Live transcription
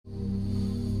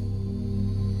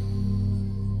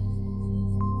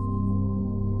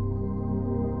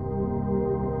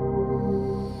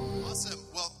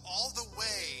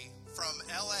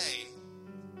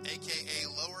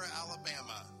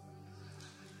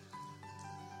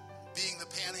being the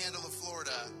panhandle of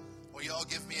Florida. Will you all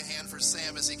give me a hand for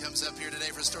Sam as he comes up here today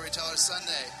for Storyteller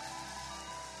Sunday?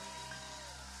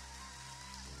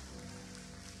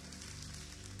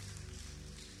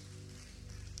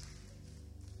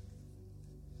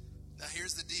 Now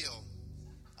here's the deal.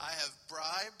 I have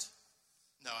bribed,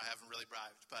 no, I haven't really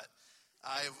bribed, but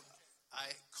I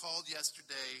called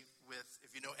yesterday with,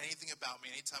 if you know anything about me,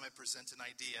 anytime I present an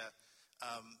idea,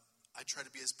 I try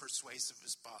to be as persuasive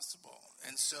as possible.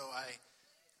 And so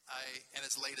and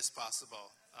as late as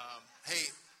possible.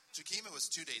 Hey, Jekeyma was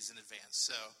 2 days in advance,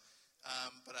 so,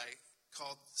 but I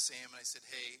called Sam and I said,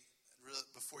 hey, really,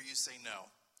 before you say no.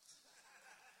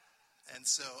 And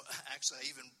so, actually,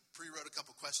 I even pre-wrote a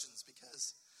couple questions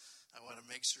because I want to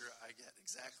make sure I get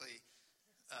exactly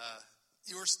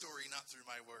your story, not through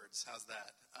my words. How's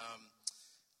that?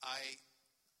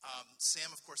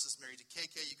 Sam, of course, is married to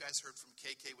KK. You guys heard from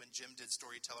KK when Jim did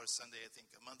Storyteller Sunday, I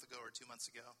think a month ago or 2 months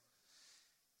ago.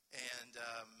 And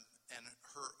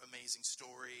her amazing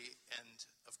story. And,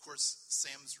 of course,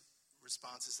 Sam's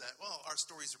response is that, well, our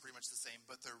stories are pretty much the same,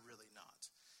 but they're really not.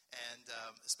 And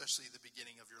especially the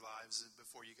beginning of your lives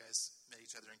before you guys met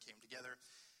each other and came together.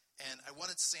 And I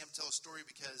wanted Sam to tell a story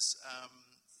because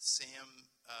Sam,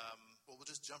 well, we'll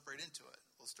just jump right into it.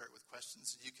 We'll start with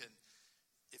questions. You can,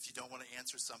 if you don't want to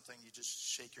answer something, you just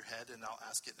shake your head and I'll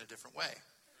ask it in a different way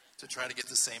to try to get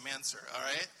the same answer, all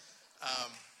right?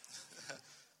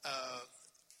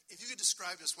 If you could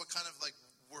describe to us, what kind of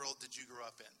world did you grow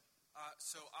up in?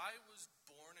 So I was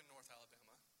born in North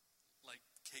Alabama, like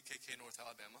KKK North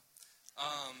Alabama.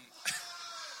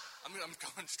 I'm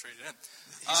going straight in.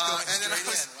 He's going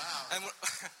straight in, wow.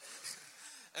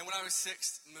 And when I was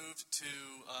 6, moved to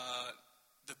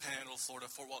the Panhandle, Florida,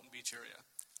 Fort Walton Beach area.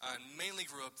 And mainly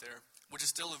grew up there, which is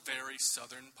still a very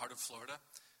southern part of Florida.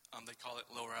 They call it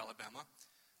Lower Alabama.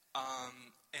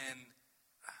 And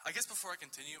I guess before I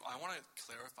continue, I want to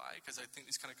clarify, because I think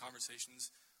these kind of conversations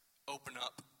open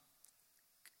up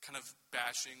kind of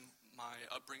bashing my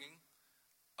upbringing.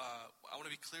 I want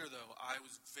to be clear, though. I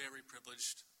was very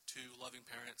privileged to loving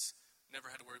parents, never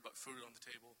had to worry about food on the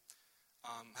table,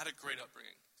 had a great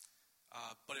upbringing.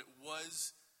 But it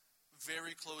was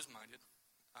very closed-minded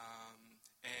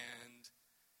and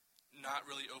not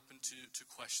really open to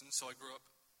questions. So I grew up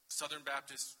Southern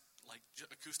Baptist, like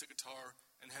acoustic guitar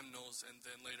and hymnals, and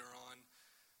then later on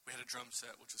we had a drum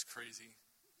set, which was crazy.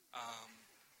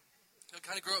 I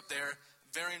kind of grew up there,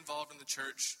 very involved in the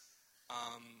church.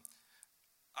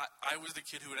 I was the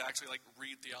kid who would actually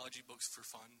read theology books for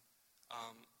fun.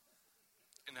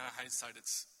 And in hindsight,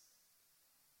 it's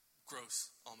gross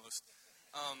almost.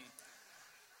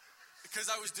 Because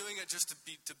I was doing it just to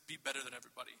be better than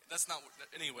everybody. That's not what,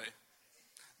 anyway.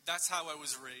 That's how I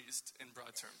was raised in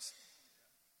broad terms.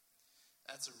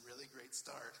 That's a really great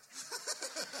start.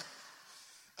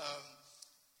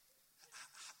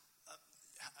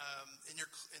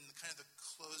 In kind of the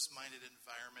closed-minded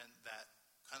environment that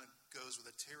kind of goes with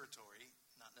a territory,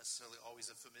 not necessarily always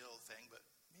a familial thing, but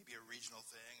maybe a regional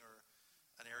thing or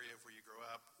an area where you grow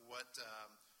up. What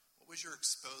was your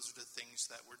exposure to things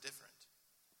that were different?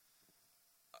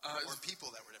 Or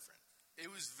people that were different? It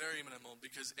was very minimal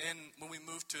because when we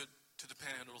moved to the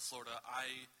Panhandle of Florida, I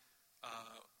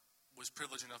was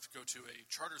privileged enough to go to a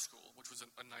charter school, which was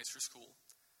a nicer school.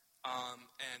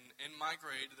 And in my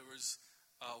grade, there was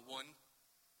one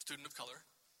student of color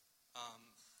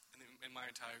in my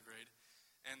entire grade.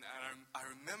 And I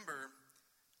remember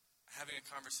having a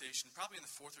conversation, probably in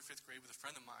the 4th or 5th grade, with a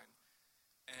friend of mine.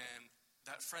 And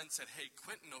that friend said, hey,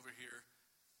 Quentin over here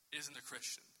isn't a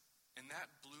Christian. And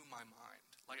that blew my mind.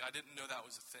 I didn't know that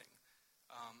was a thing.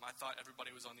 I thought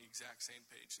everybody was on the exact same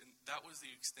page. And that was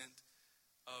the extent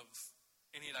of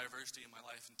any diversity in my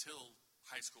life until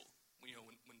high school.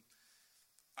 When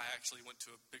I actually went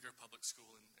to a bigger public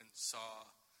school and saw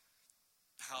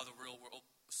how the real world,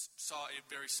 saw a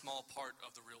very small part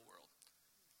of the real world.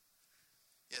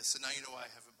 Yeah, so now you know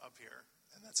why I have him up here.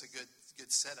 And that's a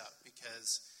good setup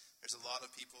because there's a lot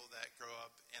of people that grow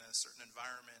up in a certain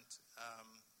environment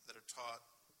that are taught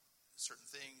certain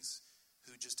things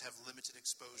who just have limited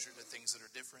exposure to things that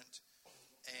are different.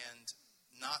 And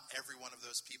not every one of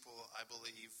those people, I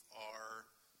believe, are,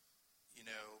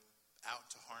 out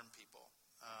to harm people.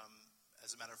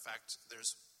 As a matter of fact,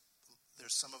 there's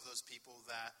some of those people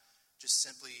that just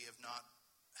simply have not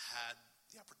had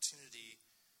the opportunity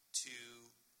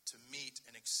to meet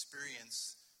and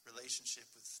experience relationship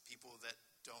with people that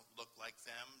don't look like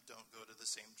them, don't go to the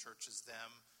same church as them,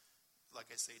 like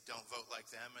I say, don't vote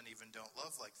like them, and even don't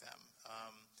love like them.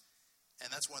 And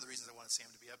that's one of the reasons I wanted Sam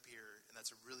to be up here, and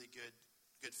that's a really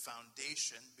good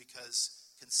foundation, because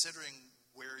considering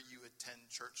where you attend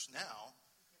church now,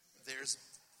 there's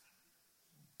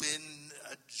been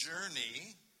a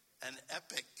journey, an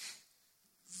epic,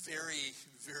 very,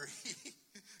 very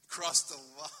crossed a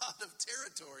lot of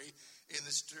territory in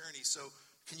this journey. So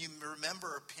can you remember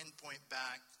or pinpoint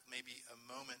back maybe a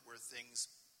moment where things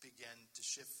began to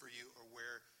shift for you, or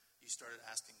where you started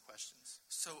asking questions?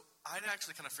 So I'd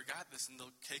actually kind of forgot this until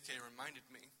KK reminded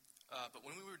me. But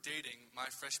when we were dating my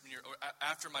freshman year, or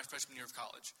after my freshman year of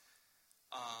college,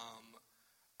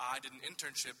 I did an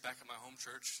internship back at my home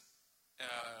church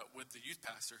with the youth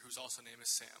pastor, whose also name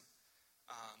is Sam.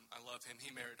 I love him.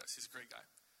 He married us. He's a great guy.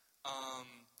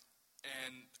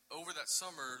 And over that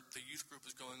summer, the youth group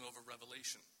was going over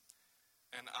Revelation.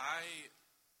 And I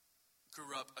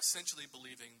grew up essentially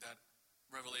believing that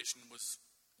Revelation was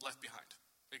left behind.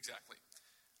 Exactly.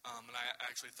 And I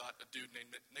actually thought a dude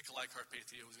named Nikolai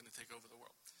Carpathia was going to take over the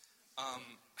world.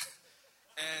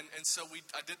 And so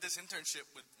I did this internship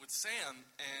with Sam,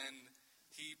 and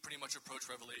he pretty much approached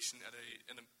Revelation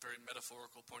in a very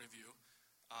metaphorical point of view,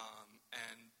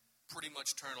 and pretty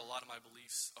much turned a lot of my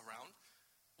beliefs around,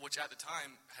 which at the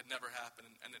time had never happened.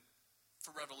 And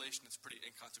for Revelation, it's pretty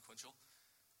inconsequential.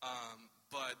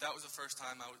 But that was the first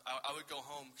time I would go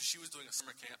home, because she was doing a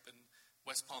summer camp in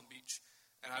West Palm Beach.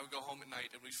 And I would go home at night,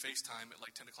 and we'd FaceTime at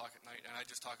like 10 o'clock at night, and I'd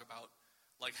just talk about,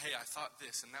 like, hey, I thought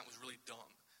this, and that was really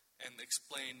dumb, and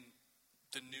explain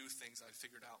the new things I'd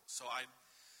figured out. So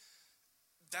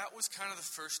that was kind of the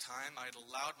first time I'd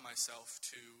allowed myself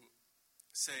to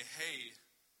say, hey,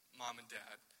 Mom and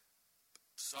Dad,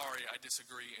 sorry, I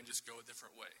disagree, and just go a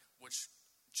different way, which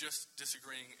just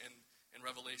disagreeing in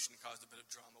Revelation caused a bit of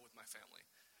drama with my family.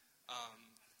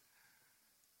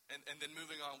 And then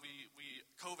moving on,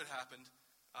 COVID happened,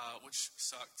 which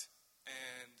sucked.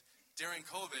 And during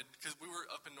COVID, because we were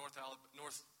up in North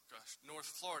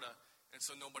Florida, and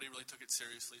so nobody really took it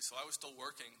seriously. So I was still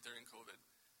working during COVID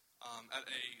at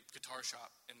a guitar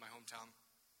shop in my hometown.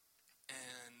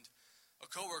 And a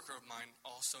coworker of mine,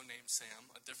 also named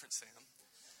Sam, a different Sam.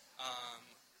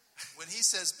 When he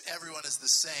says everyone is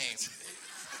the same,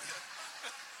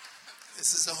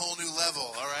 this is a whole new level,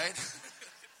 all right?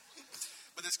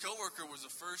 But this coworker was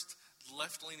the first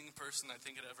left-leaning person I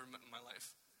think I'd ever met in my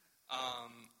life.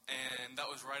 And that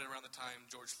was right around the time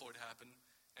George Floyd happened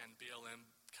and BLM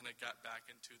kind of got back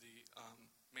into the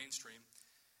mainstream.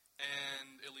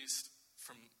 And at least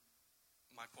from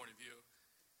my point of view.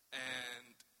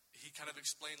 And he kind of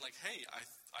explained, like, hey,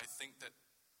 I think that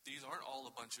these aren't all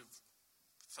a bunch of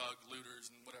thug looters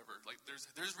and whatever. Like,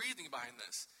 there's reasoning behind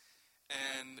this.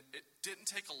 And it didn't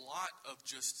take a lot of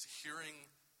just hearing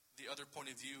the other point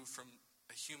of view from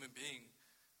a human being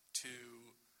to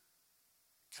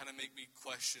kind of make me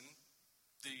question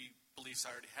the beliefs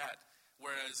I already had.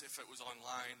 Whereas if it was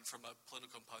online from a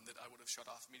political pundit, I would have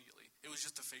shut off immediately. It was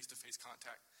just a face-to-face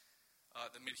contact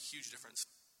that made a huge difference.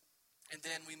 And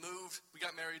then we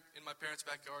got married in my parents'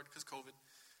 backyard because COVID.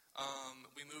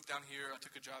 We moved down here. I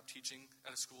took a job teaching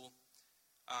at a school.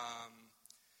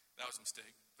 That was a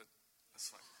mistake, but that's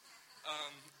fine.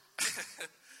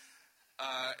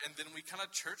 And then we kind of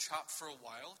church hopped for a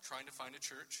while, trying to find a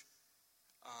church.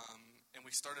 And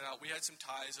we started out, we had some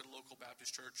ties at a local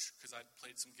Baptist church because I'd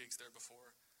played some gigs there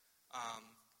before.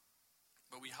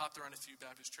 But we hopped around a few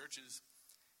Baptist churches.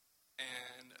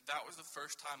 And that was the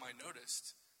first time I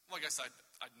noticed, well, I guess I'd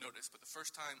noticed, but the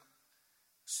first time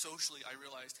socially I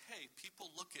realized, hey, people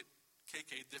look at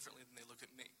KK differently than they look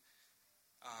at me.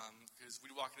 Because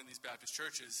we'd walk into these Baptist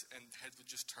churches and heads would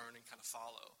just turn and kind of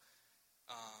follow.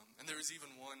 And there was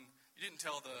even one, you didn't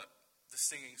tell the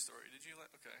singing story, did you?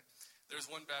 Okay. There was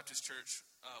one Baptist church,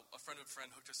 a friend of a friend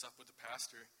hooked us up with the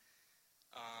pastor.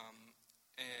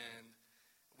 And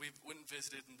we went and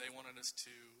visited, and they wanted us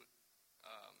to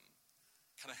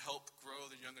kind of help grow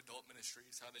the young adult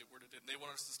ministries, how they worded it. And they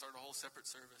wanted us to start a whole separate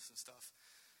service and stuff.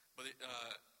 But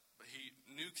he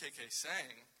knew KK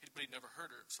sang, but he'd never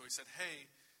heard her. So he said, hey,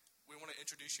 we want to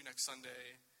introduce you next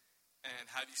Sunday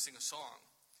and have you sing a song.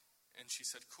 And she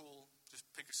said, cool, just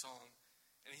pick a song.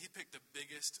 And he picked the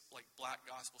biggest, like, black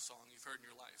gospel song you've heard in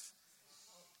your life.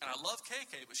 And I love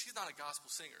KK, but she's not a gospel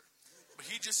singer. But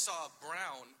he just saw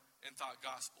brown and thought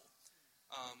gospel.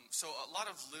 So a lot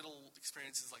of little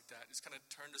experiences like that just kind of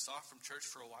turned us off from church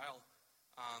for a while.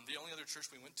 The only other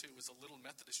church we went to was a little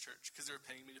Methodist church because they were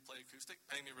paying me to play acoustic,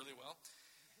 paying me really well.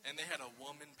 And they had a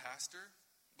woman pastor,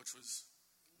 which was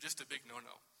just a big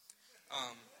no-no.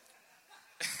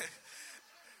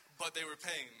 But they were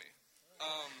paying me.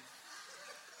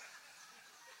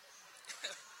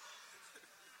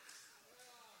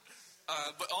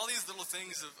 But all these little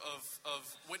things of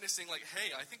witnessing, like,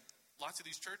 hey, I think lots of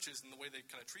these churches and the way they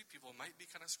kind of treat people might be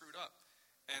kind of screwed up.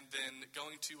 And then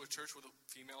going to a church with a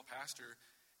female pastor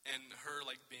and her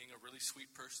like being a really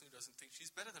sweet person who doesn't think she's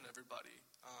better than everybody,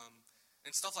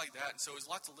 and stuff like that. And so it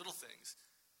was lots of little things.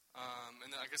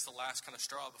 And then I guess the last kind of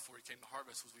straw before we came to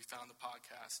Harvest was we found the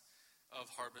podcast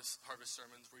of Harvest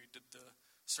Sermons, where you did the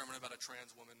sermon about a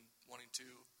trans woman wanting to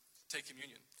take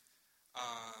communion,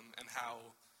 and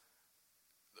how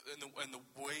and the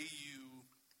way you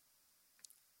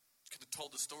could have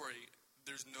told the story.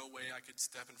 There's no way I could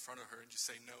step in front of her and just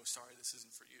say, no, sorry, this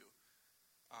isn't for you.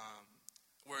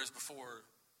 Whereas before,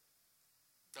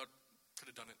 I could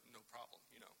have done it no problem,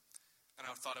 And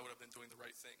I thought I would have been doing the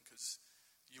right thing because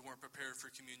you weren't prepared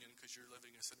for communion because you're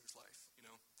living a sinner's life,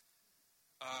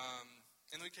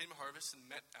 And then we came to Harvest and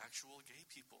met actual gay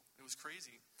people. It was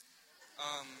crazy.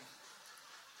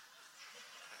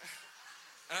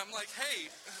 And I'm like,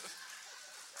 hey...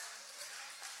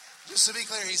 Just to be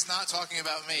clear, he's not talking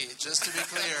about me. Just to be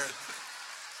clear,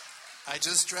 I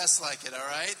just dress like it, all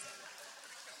right?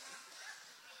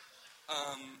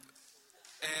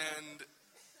 And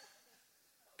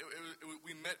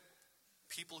we met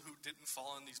people who didn't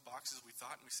fall in these boxes we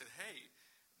thought, and we said, hey,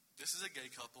 this is a gay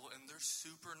couple, and they're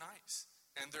super nice.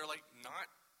 And they're, like, not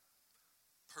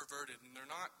perverted, and they're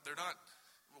not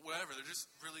whatever. They're just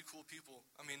really cool people.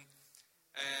 I mean,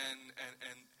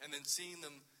 and then seeing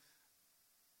them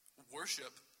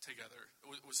worship together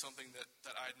was something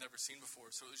that I had never seen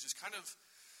before. So it was just kind of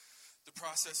the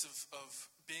process of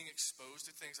being exposed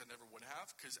to things I never would have.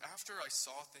 Because after I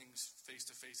saw things face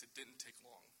to face, it didn't take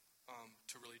long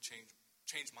to really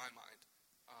change my mind.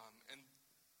 And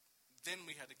then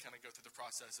we had to kind of go through the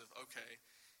process of, okay,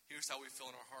 here's how we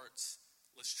feel in our hearts.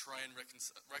 Let's try and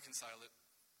reconcile it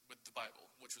with the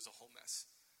Bible, which was a whole mess,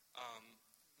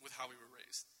 with how we were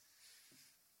raised.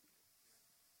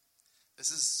 This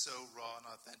is so raw and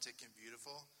authentic and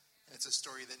beautiful. And it's a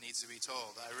story that needs to be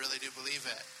told. I really do believe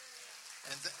it.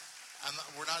 And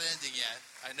we're not ending yet.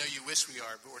 I know you wish we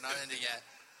are, but we're not ending yet.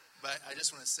 But I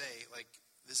just want to say,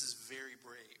 this is very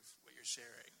brave, what you're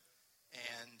sharing.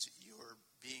 And you're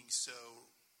being so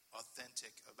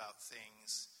authentic about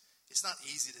things. It's not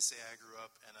easy to say I grew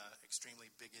up in an extremely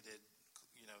bigoted,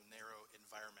 narrow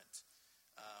environment.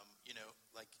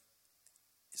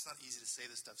 It's not easy to say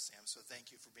this stuff, Sam, so thank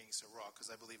you for being so raw,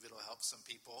 because I believe it'll help some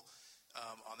people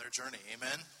on their journey.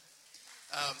 Amen?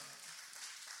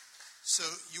 So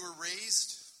you were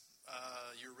raised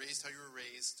how you were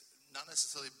raised, not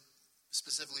necessarily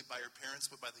specifically by your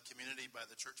parents, but by the community, by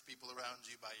the church people around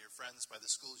you, by your friends, by the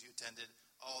schools you attended.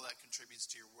 All that contributes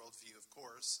to your worldview, of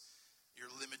course. Your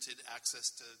limited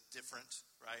access to different,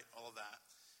 right? All of that.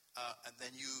 And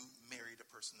then you married a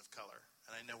person of color,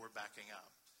 and I know we're backing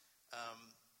up.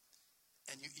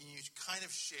 And you kind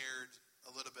of shared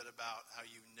a little bit about how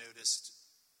you noticed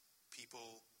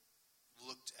people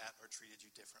looked at or treated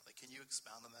you differently. Can you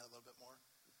expound on that a little bit more?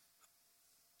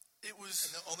 It was...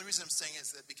 And the only reason I'm saying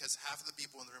is that because half of the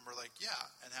people in the room are like, yeah,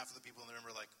 and half of the people in the room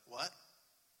are like, what?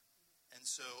 And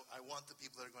so I want the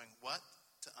people that are going, what?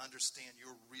 To understand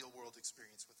your real-world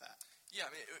experience with that. Yeah,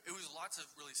 I mean, it was lots of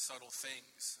really subtle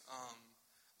things,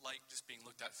 like just being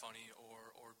looked at funny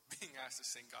or being asked to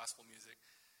sing gospel music.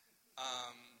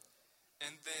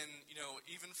 And then,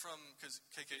 even from, because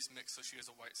KK's mixed, so she has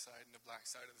a white side and a black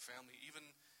side of the family,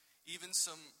 even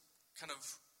some kind of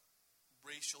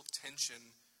racial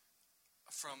tension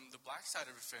from the black side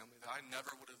of her family that I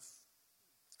never would have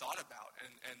thought about.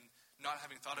 And not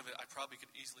having thought of it, I probably could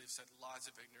easily have said lots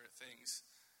of ignorant things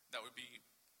that would be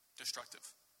destructive.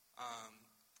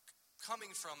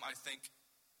 Coming from, I think,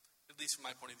 at least from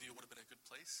my point of view, would have been a good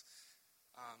place.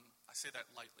 I say that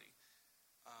lightly.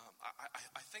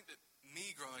 I think that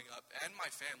me growing up and my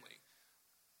family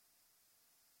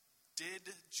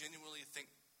did genuinely think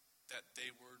that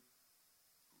they were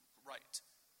right,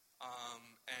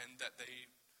 and that they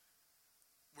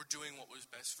were doing what was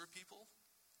best for people.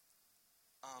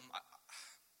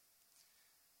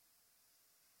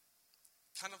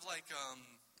 Kind of like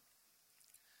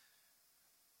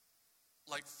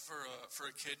for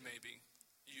a kid maybe.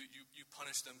 You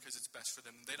punish them because it's best for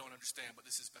them. They don't understand, but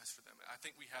this is best for them. I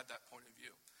think we had that point of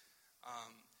view.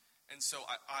 And so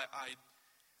I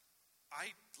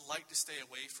like to stay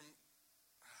away from,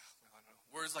 I don't know,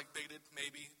 words like bigoted,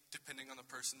 maybe, depending on the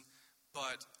person.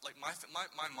 But like my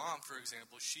mom, for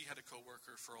example, she had a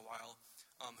coworker for a while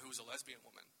who was a lesbian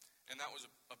woman. And that was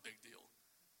a big deal.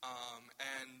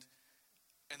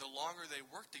 And the longer they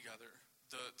worked together,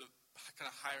 the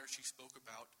kind of higher she spoke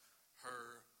about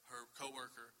her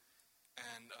coworker,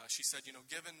 and she said,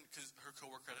 given, because her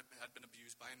coworker had been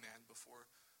abused by a man before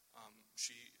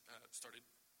she started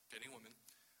dating women,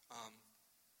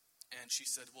 and she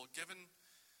said, well, given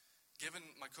given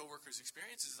my coworker's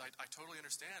experiences, I totally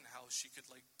understand how she could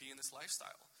like be in this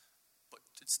lifestyle, but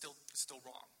it's still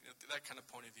wrong. You know, that kind of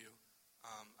point of view.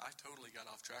 I totally got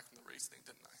off track from the race thing,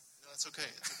 didn't I? No, that's okay.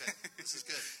 It's okay. This is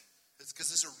good. It's because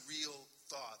these are real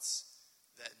thoughts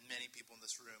that many people in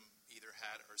this room either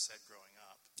had or said growing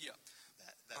up. Yeah.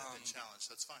 That have been challenged.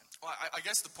 So it's fine. Well, I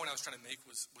guess the point I was trying to make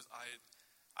was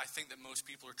I think that most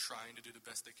people are trying to do the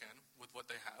best they can with what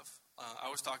they have. I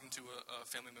was talking to a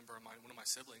family member of mine, one of my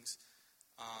siblings,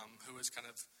 who was kind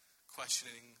of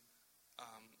questioning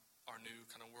our new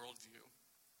kind of worldview.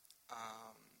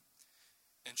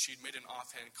 And she'd made an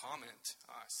offhand comment.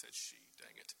 I said she,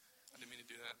 dang it. I didn't mean to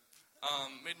do that.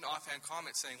 Made an offhand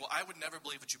comment saying, well, I would never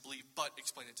believe what you believe, but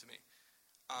explain it to me.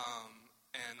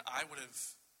 And I would have,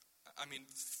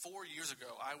 4 years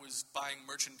ago, I was buying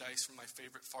merchandise from my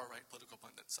favorite far-right political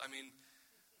pundits.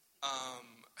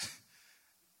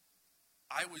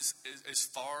 I was as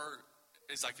far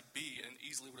as I could be and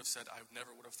easily would have said I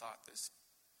never would have thought this.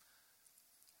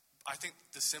 I think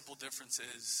the simple difference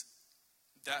is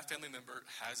that family member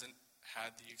hasn't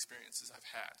had the experiences I've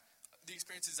had, the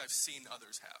experiences I've seen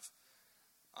others have.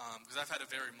 Because I've had a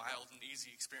very mild and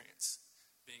easy experience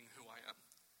being who I am.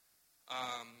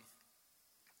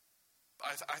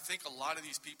 I think a lot of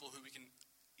these people who we can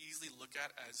easily look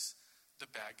at as the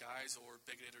bad guys or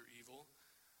bigoted or evil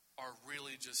are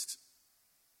really just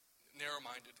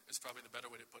narrow-minded is probably the better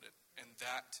way to put it. And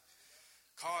that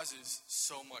causes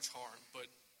so much harm. But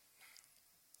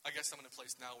I guess I'm in a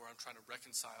place now where I'm trying to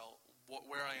reconcile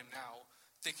where I am now,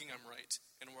 thinking I'm right,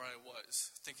 and where I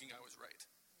was, thinking I was right.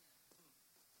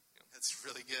 Yeah. That's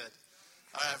really good.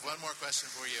 I have one more question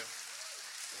for you.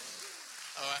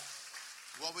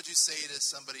 What would you say to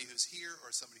somebody who's here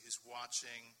or somebody who's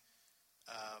watching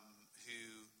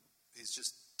who is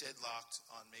just deadlocked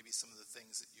on maybe some of the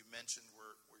things that you mentioned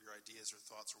were your ideas or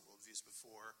thoughts or worldviews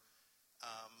before,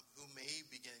 who may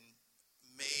be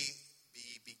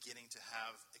beginning to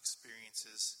have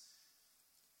experiences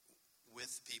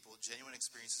with people, genuine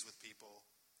experiences with people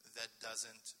that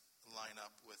doesn't line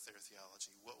up with their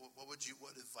theology?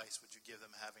 What advice would you give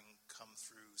them having come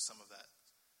through some of that?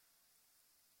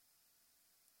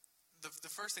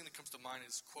 The first thing that comes to mind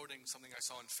is quoting something I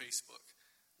saw on Facebook,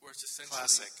 where it's essentially...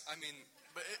 Classic.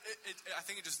 But I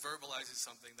think it just verbalizes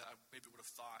something that I maybe would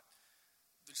have thought.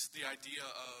 Just the idea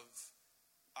of,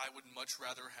 I would much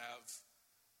rather have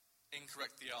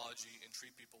incorrect theology and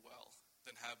treat people well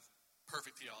than have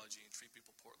perfect theology and treat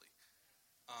people poorly.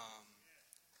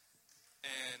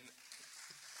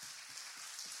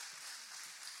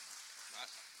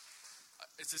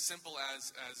 It's as simple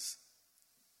as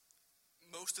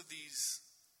most of these,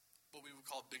 what we would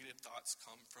call bigoted thoughts,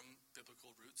 come from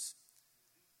biblical roots.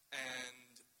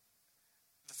 And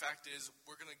the fact is,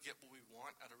 we're going to get what we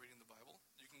want out of reading the Bible.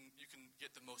 You can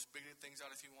get the most bigoted things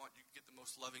out if you want. You can get the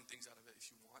most loving things out of it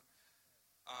if you want.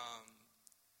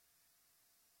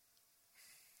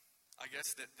 I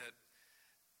guess that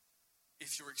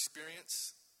if your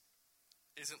experience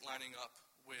isn't lining up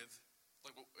with,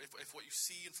 like, if what you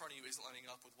see in front of you isn't lining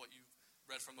up with what you've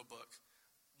read from a book,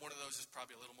 one of those is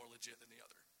probably a little more legit than the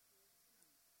other.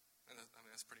 And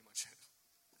that's pretty much it.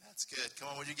 That's good. Come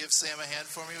on, would you give Sam a hand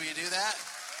for me? Will you do that?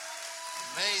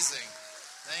 Amazing.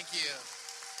 Thank you.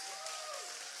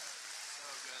 So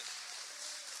good.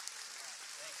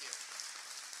 Thank you.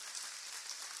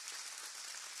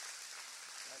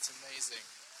 That's amazing.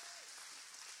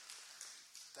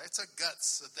 That's a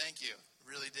guts, so thank you.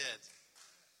 Really did.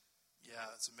 Yeah,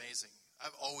 that's amazing.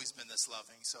 I've always been this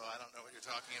loving, so I don't know what you're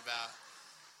talking about.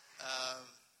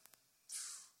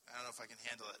 I don't know if I can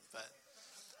handle it, but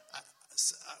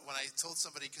when I told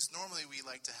somebody, because normally we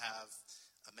like to have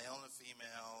a male and a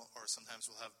female, or sometimes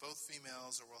we'll have both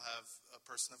females, or we'll have a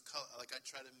person of color. Like, I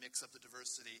try to mix up the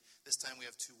diversity. This time we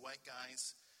have 2 white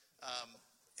guys.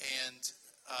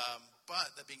 But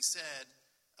that being said,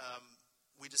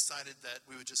 we decided that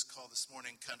we would just call this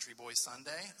morning Country Boy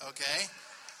Sunday, okay?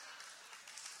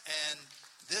 And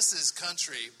this is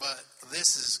country, but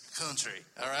this is country,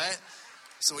 all right?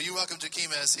 So will you welcome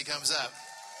Jekeyma as he comes up?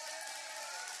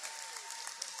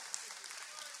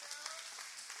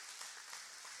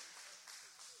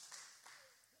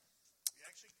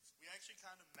 We actually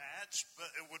kind of match,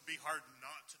 but it would be hard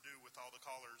not to do with all the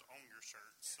collars on your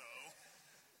shirt, so...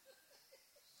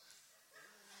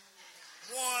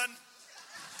 1.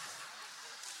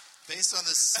 Based on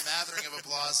the smattering of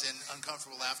applause and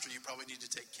uncomfortable laughter, you probably need to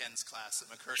take Ken's class at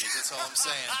McCurdy's. That's all I'm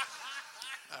saying.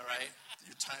 All right?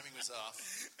 Your timing was off.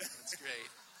 That's great.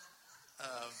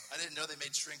 I didn't know they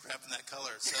made shrink wrap in that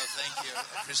color, so thank you. I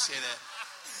appreciate it.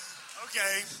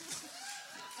 Okay.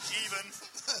 Even.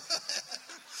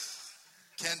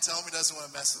 Ken, tell him he doesn't want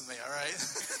to mess with me, all right?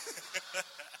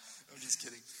 I'm just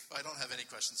kidding. Well, I don't have any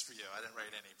questions for you. I didn't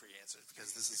write any pre-answers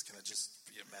because this is going to just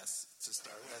be a mess to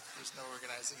start with. There's no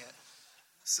organizing it.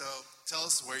 So tell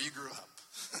us where you grew up.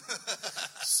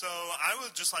 So I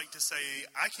would just like to say,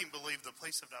 I can't believe the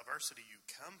place of diversity you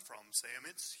come from, Sam.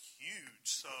 It's huge.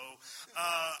 So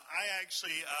I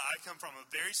come from a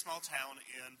very small town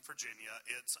in Virginia.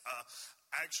 It's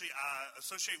actually, I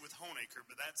associate with Honeacre,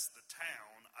 but that's the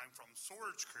town. I'm from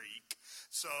Swords Creek,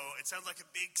 so it sounds like a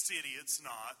big city. It's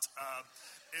not.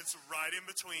 It's right in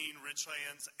between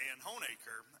Richlands and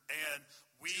Honeacre, and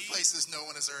Two places no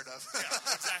one has heard of.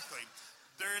 Yeah, exactly.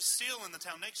 There is still in the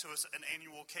town next to us an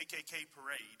annual KKK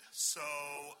parade. So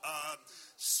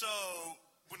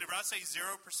whenever I say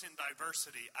 0%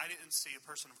 diversity, I didn't see a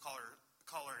person of color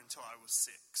until I was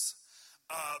 6.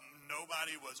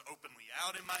 Nobody was openly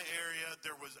out in my area.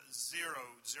 There was 0%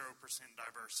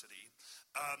 diversity.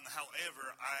 However,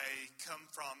 I come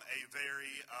from a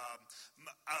very,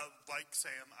 like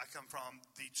Sam, I come from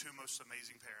the two most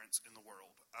amazing parents in the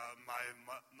world. My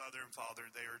mother and father,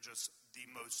 they are just the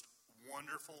most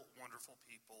wonderful, wonderful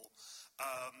people.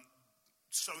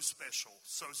 So special.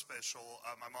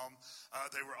 My mom,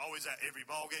 they were always at every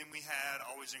ball game we had,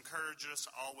 always encouraged us,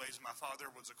 always. My father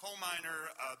was a coal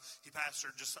miner. He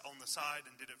pastored just on the side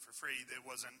and did it for free. It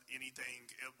wasn't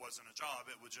anything, it wasn't a job,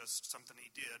 it was just something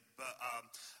he did. But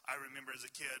I remember as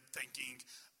a kid thinking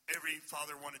every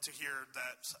father wanted to hear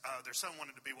that their son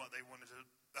wanted to be what they wanted to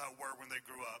were when they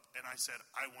grew up. And I said,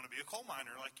 I want to be a coal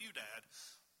miner like you, Dad.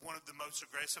 One of the most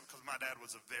aggressive, because my dad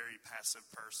was a very passive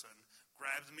person,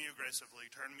 grabs me aggressively,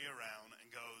 turned me around, and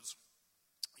goes,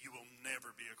 you will never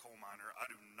be a coal miner. I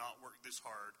do not work this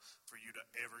hard for you to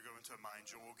ever go into a mine.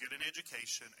 You will get an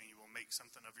education, and you will make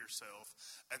something of yourself.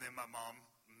 And then my mom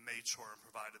made sure and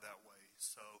provided that way.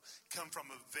 So come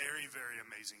from a very, very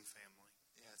amazing family.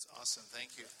 Yeah, it's awesome.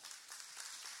 Thank you.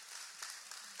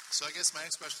 So I guess my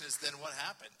next question is then what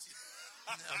happened?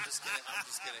 No, I'm just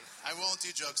kidding. I won't do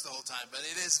jokes the whole time, but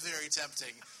it is very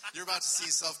tempting. You're about to see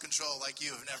self-control like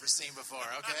you have never seen before,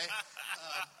 okay?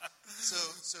 So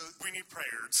we need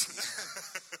prayers.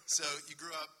 So you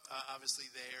grew up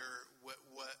obviously there.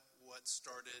 What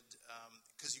started?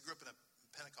 Because you grew up in a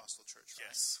Pentecostal church, right?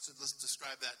 Yes. So let's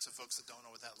describe that to folks that don't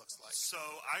know what that looks like. So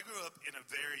I grew up in a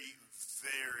very,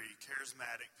 very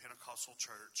charismatic Pentecostal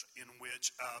church in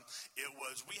which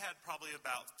we had probably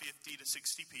about 50 to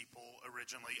 60 people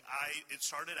originally. I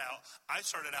started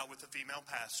out with a female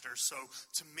pastor. So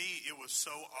to me, it was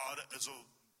so odd as a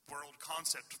world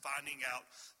concept finding out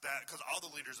that, because all the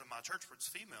leaders in my church were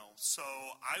female, so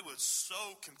I was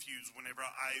so confused whenever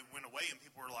I went away and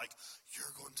people were like,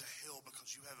 you're going to hell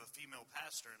because you have a female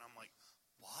pastor, and I'm like,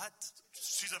 what?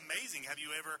 She's amazing. Have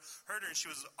you ever heard her? And she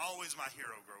was always my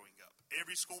hero growing up.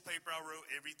 Every school paper I wrote,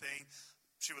 everything,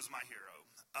 she was my hero.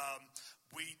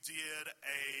 We did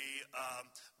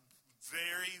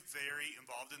very, very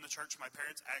involved in the church. My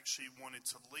parents actually wanted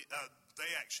to leave. They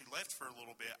actually left for a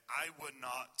little bit. I would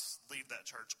not leave that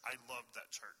church. I loved that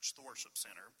church, the worship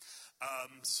center.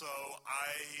 So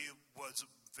I was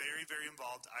very, very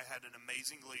involved. I had an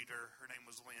amazing leader. Her name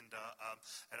was Linda,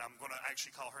 and I'm going to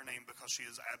actually call her name because she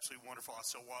is absolutely wonderful. I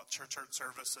still watch her church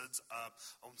services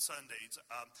on Sundays.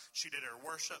 She did our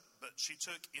worship, but she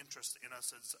took interest in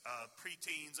us as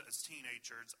preteens, as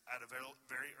teenagers at a very,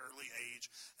 very early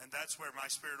age, and that's where my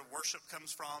spirit of worship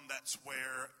comes from. That's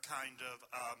where kind of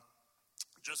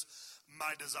just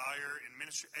my desire in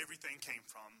ministry, everything came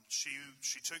from. She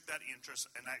took that interest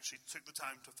and actually took the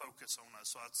time to focus on us.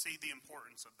 So I see the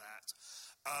importance of that.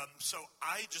 So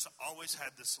I just always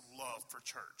had this love for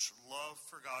church, love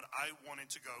for God. I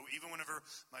wanted to go, even whenever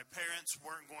my parents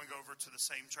weren't going over to the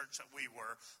same church that we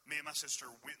were. Me and my sister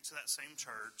went to that same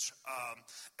church.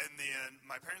 And then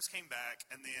my parents came back,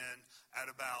 and then at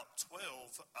about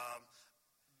 12,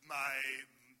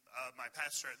 my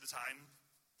pastor at the time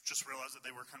just realized that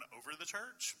they were kind of over the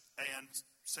church and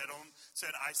said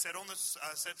I sat on the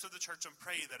steps of the church and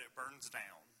pray that it burns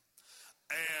down.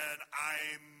 And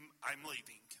I'm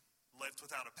leaving. Left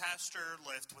without a pastor,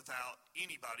 left without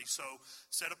anybody. So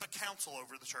set up a council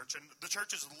over the church. And the church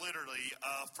is literally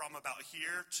from about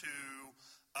here to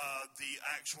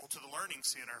the learning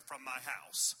center from my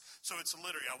house. So it's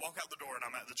literally, I walk out the door and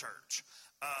I'm at the church.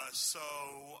 So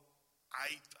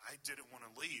I didn't want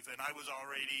to leave, and I was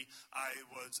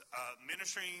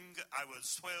ministering. I was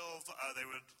 12. They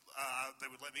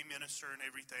would let me minister and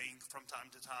everything from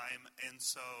time to time, and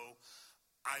so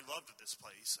I loved this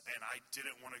place, and I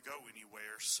didn't want to go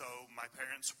anywhere. So my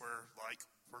parents were like,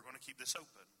 "We're going to keep this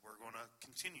open. We're going to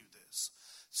continue this."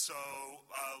 So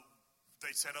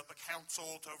They set up a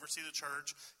council to oversee the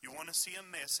church. You want to see a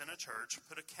mess in a church,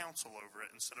 put a council over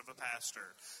it instead of a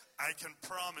pastor. I can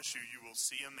promise you, you will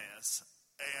see a mess.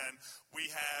 And we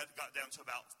had got down to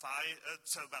about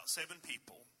 7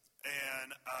 people. And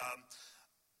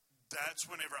that's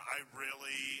whenever I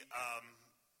really,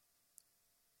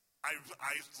 I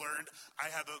learned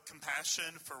I have a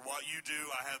compassion for what you do.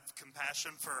 I have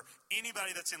compassion for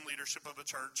anybody that's in leadership of a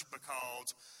church,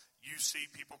 because you see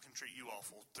people can treat you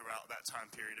awful throughout that time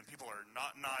period, and people are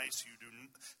not nice.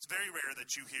 It's very rare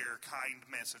that you hear kind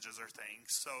messages or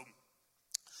things. So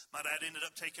my dad ended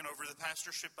up taking over the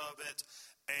pastorship of it,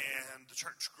 and the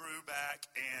church grew back,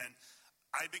 and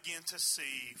I began to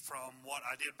see from what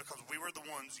I did, because we were the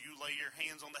ones, you lay your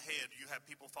hands on the head, you have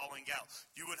people falling out.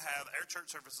 You would have, our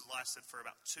church services lasted for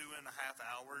about 2.5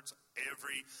 hours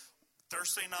every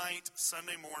Thursday night,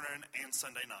 Sunday morning, and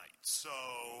Sunday night. So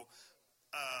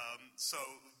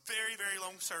very, very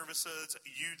long services.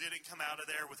 You didn't come out of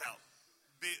there without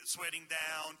sweating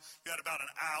down. You had about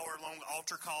an hour-long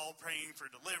altar call, praying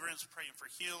for deliverance, praying for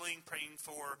healing,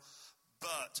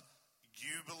 but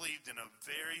you believed in a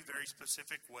very, very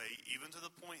specific way, even to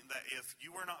the point that if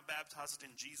you were not baptized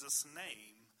in Jesus'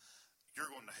 name,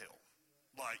 you're going to hell.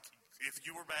 Like, if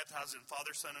you were baptized in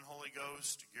Father, Son, and Holy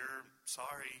Ghost, you're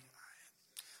sorry.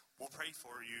 We'll pray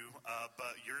for you,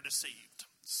 but you're deceived.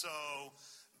 So,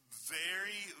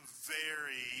 very,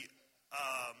 very,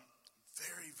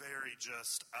 very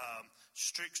just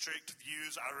strict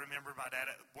views. I remember my dad,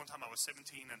 at one time I was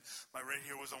 17, and my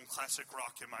radio was on classic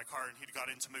rock in my car, and he got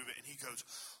in to move it, and he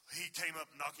came up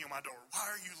knocking on my door, "Why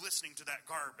are you listening to that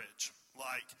garbage?"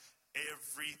 Like,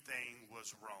 everything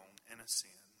was wrong and a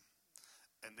sin.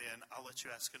 And then I'll let you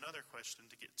ask another question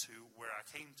to get to where I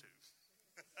came to.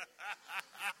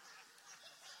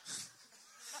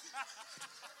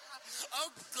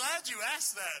 I'm glad you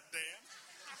asked that, Dan.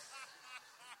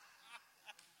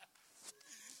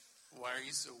 Why are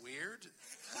you so weird?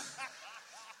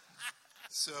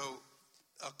 So,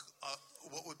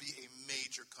 what would be a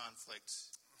major conflict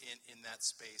in that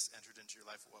space entered into your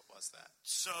life? What was that?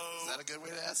 So, is that a good way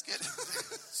to ask it?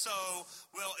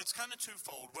 Well, it's kind of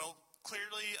twofold. Well,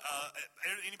 clearly,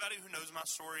 anybody who knows my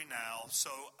story now,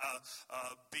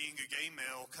 being a gay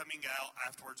male, coming out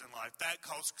afterwards in life, that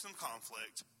caused some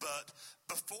conflict. But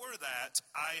before that,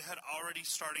 I had already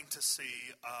starting to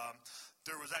see,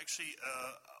 there was actually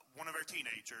one of our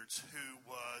teenagers who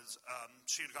was,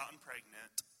 she had gotten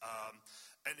pregnant,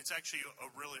 and it's actually a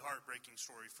really heartbreaking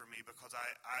story for me, because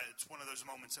it's one of those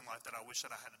moments in life that I wish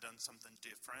that I had done something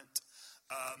different.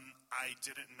 I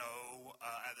didn't know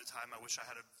at the time. I wish I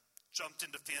had jumped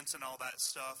into fence and all that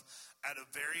stuff at a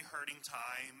very hurting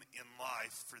time in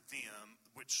life for them,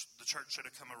 which the church should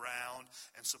have come around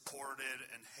and supported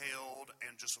and held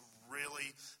and just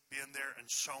really been there and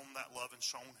shown that love and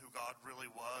shown who God really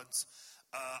was.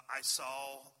 I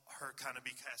saw her kind of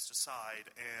be cast aside,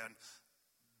 and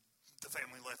the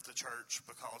family left the church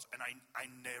and I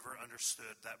never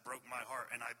understood. That broke my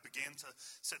heart, and I began to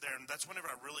sit there, and that's whenever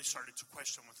I really started to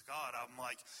question with God. I'm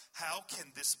like, how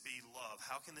can this be love?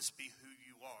 How can this be who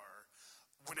you are?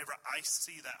 Whenever I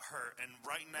see that hurt, and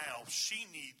right now she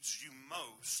needs you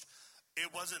most.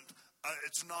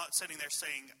 It's not sitting there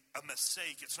saying a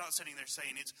mistake. It's not sitting there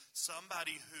saying it's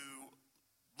somebody who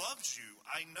loves you.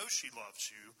 I know she loves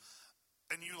you,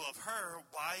 and you love her.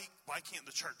 Why can't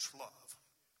the church love?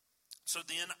 So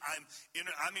then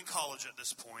I'm in college at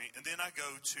this point, and then I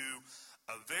go to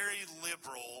a very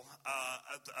liberal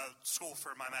school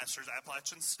for my master's,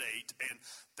 Appalachian State, and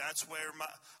that's where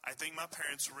I think my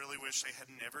parents really wish they had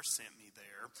never sent me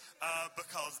there,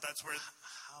 because that's where.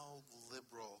 How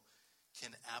liberal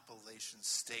can Appalachian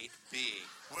State be?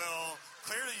 Well,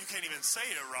 clearly you can't even say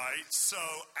it right. So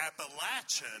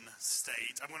Appalachian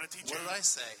State. I'm going to teach you. What did I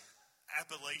say?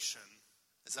 Appalachian.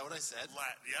 Is that what I said?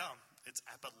 Yeah. It's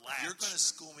Appalachian. You're going to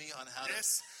school me on how to...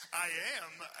 Yes, I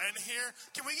am. And here,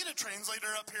 can we get a translator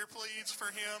up here, please,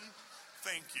 for him?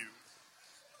 Thank you.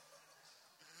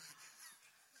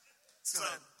 So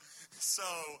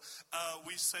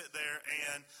we sit there,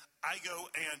 and I go,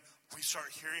 and we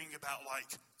start hearing about,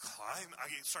 climate. I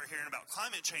start hearing about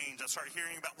climate change. I start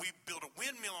hearing about, we built a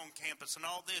windmill on campus and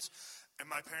all this. And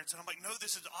my parents, and I'm like, no,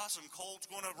 this is awesome. Cole's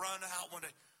going to run out one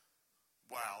day.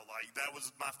 Wow, that was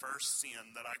my first sin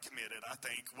that I committed, I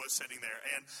think, was sitting there.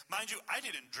 And mind you, I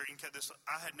didn't drink at this.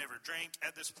 I had never drank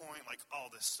at this point,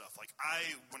 all this stuff.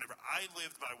 Whenever I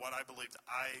lived by what I believed,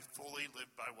 I fully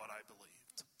lived by what I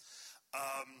believed.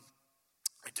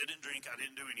 I didn't drink. I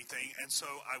didn't do anything. And so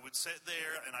I would sit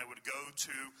there, and I would go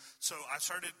to, so I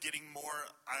started getting more,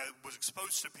 I was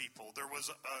exposed to people. There was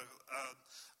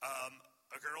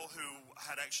a girl who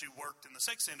had actually worked in the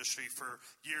sex industry for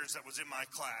years that was in my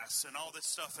class and all this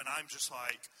stuff, and I'm just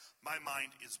like, my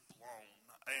mind is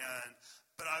blown.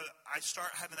 But I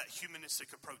start having that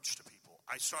humanistic approach to people.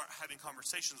 I start having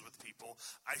conversations with people.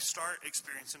 I start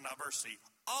experiencing diversity,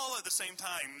 all at the same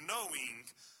time knowing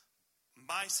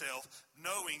myself,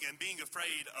 knowing and being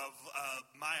afraid of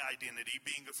my identity,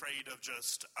 being afraid of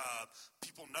just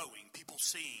people knowing, people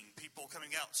seeing, people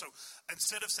coming out. So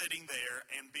instead of sitting there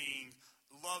and being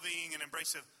loving and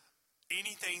embracive,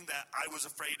 anything that I was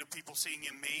afraid of people seeing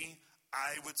in me,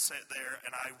 I would sit there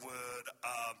and I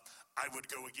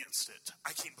would go against it.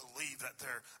 I can't believe that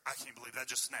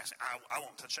just nasty. I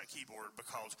won't touch that keyboard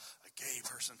because a gay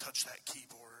person touched that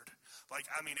keyboard.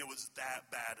 It was that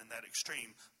bad and that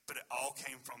extreme. But it all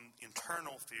came from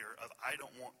internal fear of I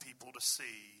don't want people to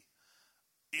see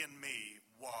in me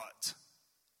what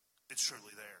is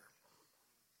truly there.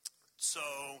 So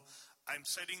I'm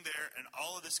sitting there, and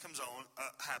all of this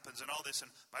happens, and all this, and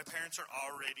my parents are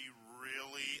already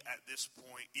really, at this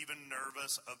point, even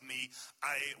nervous of me.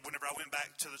 Whenever I went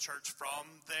back to the church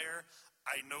from there,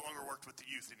 I no longer worked with the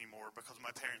youth anymore because my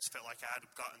parents felt like I had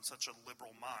gotten such a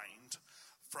liberal mind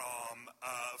from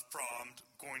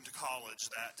going to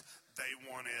college that they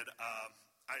wanted,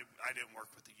 I didn't work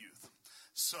with the youth.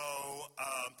 So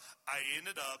I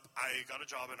got a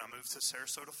job and I moved to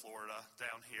Sarasota, Florida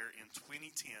down here in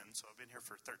 2010. So I've been here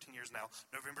for 13 years now.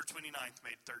 November 29th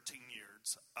made 13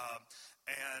 years.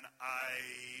 And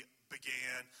I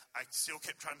still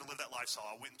kept trying to live that lifestyle.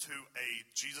 I went to a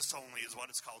Jesus only is what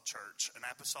it's called church, an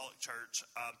apostolic church,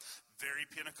 very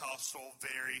Pentecostal,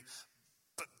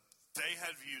 but they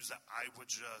had views that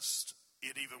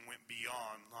it even went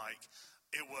beyond.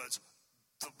 It was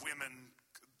the women,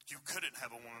 you couldn't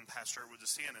have a woman pastor with a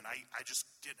sin, and I just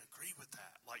didn't agree with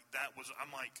that.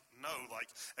 I'm like, no,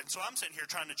 and so I'm sitting here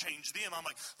trying to change them. I'm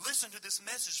like, listen to this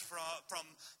message from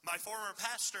my former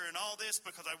pastor and all this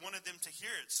because I wanted them to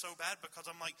hear it so bad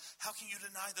because I'm like, how can you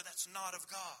deny that that's not of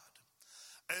God?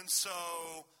 And so,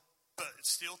 but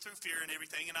still through fear and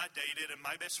everything, and I dated, and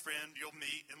my best friend you'll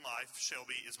meet in life,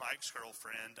 Shelby, is my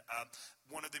ex-girlfriend,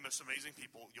 one of the most amazing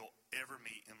people you'll ever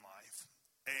meet in life.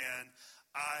 And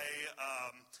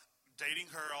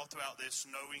dating her all throughout this,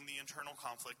 knowing the internal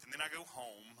conflict, and then I go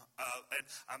home, and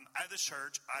I'm at the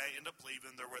church. I end up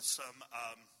leaving. There was some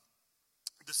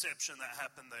deception that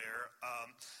happened there,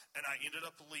 and I ended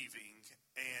up leaving,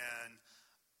 and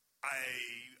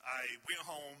I went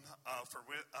home for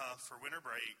winter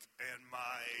break, and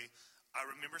I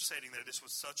remember sitting there. This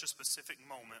was such a specific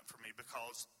moment for me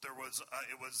because it was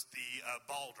the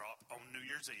ball drop on New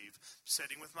Year's Eve,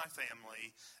 sitting with my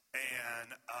family,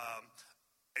 and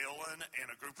Ellen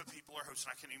and a group of people are hosting.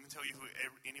 I can't even tell you who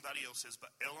anybody else is,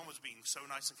 but Ellen was being so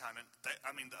nice and kind, and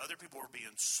the other people were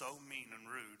being so mean and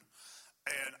rude.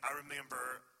 And I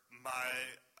remember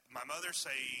my mother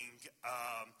saying,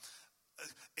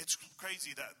 "It's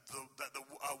crazy that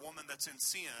a woman that's in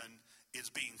sin is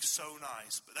being so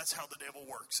nice, but that's how the devil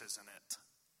works, isn't it?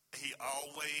 He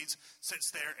always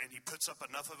sits there and he puts up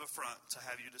enough of a front to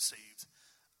have you deceived."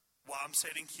 While I'm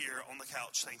sitting here on the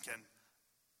couch thinking,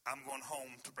 I'm going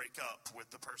home to break up with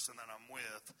the person that I'm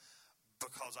with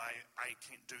because I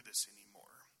can't do this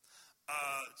anymore.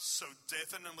 So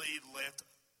definitely left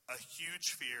a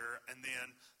huge fear, and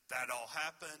then that all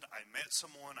happened. I met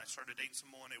someone. I started dating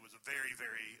someone. It was a very,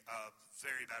 very,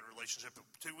 very bad relationship.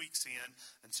 2 weeks in,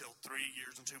 until 3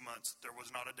 years and 2 months, there was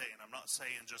not a day. And I'm not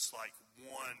saying just like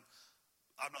one.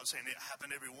 I'm not saying it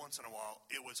happened every once in a while.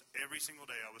 It was every single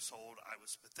day I was told I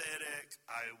was pathetic.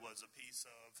 I was a piece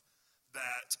of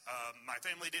that. My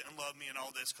family didn't love me and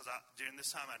all this because during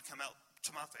this time I'd come out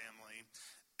to my family,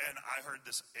 and I heard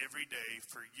this every day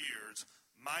for years.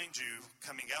 Mind you,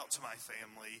 coming out to my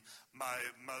family, my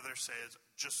mother says,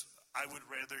 I would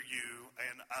rather you,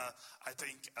 and I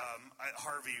think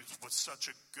Harvey was such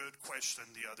a good question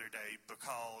the other day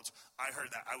because I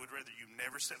heard that I would rather you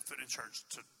never set foot in church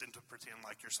than to pretend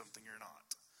like you're something you're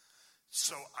not.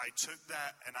 So I took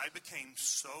that, and I became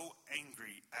so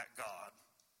angry at God,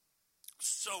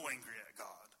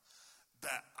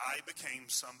 that I became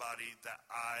somebody that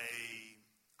I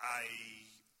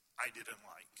didn't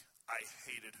like. I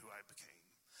hated who I became.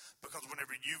 Because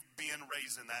whenever you've been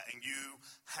raised in that and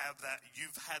you've had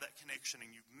that connection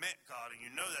and you've met God and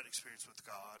you know that experience with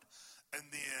God,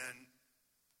 and then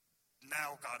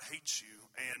now God hates you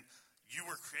and you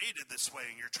were created this way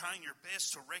and you're trying your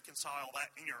best to reconcile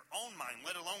that in your own mind,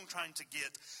 let alone trying to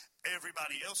get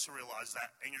everybody else to realize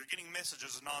that, and you're getting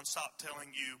messages nonstop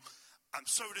telling you, I'm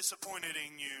so disappointed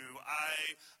in you.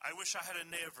 I wish I had a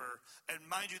never. And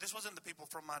mind you, this wasn't the people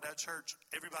from my dad's church.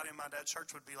 Everybody in my dad's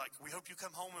church would be like, we hope you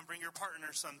come home and bring your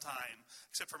partner sometime,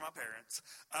 except for my parents.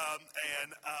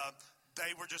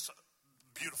 They were just a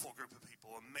beautiful group of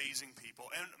people, amazing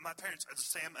people. And my parents,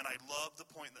 Sam, and I love the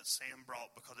point that Sam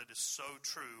brought because it is so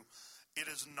true. It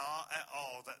is not at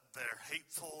all that they're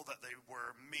hateful, that they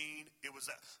were mean. It was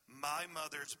that my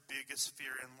mother's biggest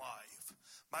fear in life.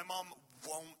 My mom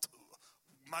won't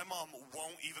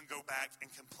even go back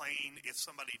and complain if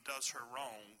somebody does her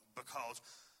wrong because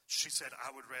she said,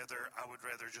 I would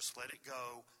rather just let it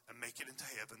go and make it into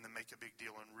heaven than make a big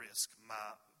deal and risk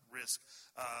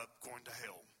going to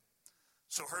hell.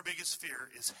 So her biggest fear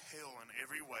is hell in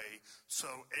every way. So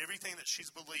everything that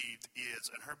she's believed is,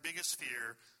 and her biggest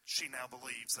fear, she now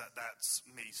believes that that's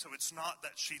me. So it's not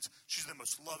that she's the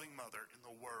most loving mother in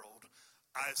the world.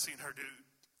 I've seen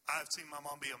my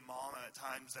mom be a mom, and at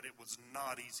times that it was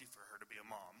not easy for her to be a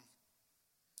mom.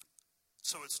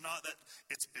 So it's not that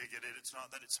it's bigoted, it's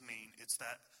not that it's mean, it's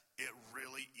that it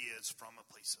really is from a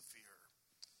place of fear.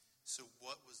 So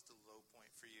what was the low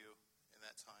point for you in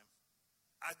that time?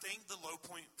 I think the low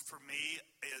point for me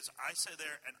is I sat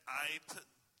there and I put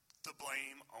the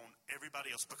blame on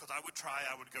everybody else because I would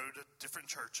go to different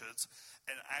churches,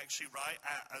 and actually right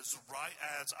as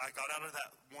I got out of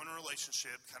that one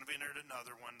relationship, kind of entered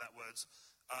another one that was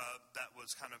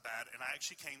kind of bad, and I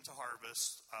actually came to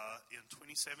Harvest in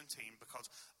 2017 because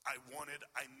I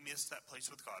missed that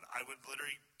place with God. I would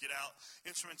literally get out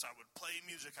instruments, I would play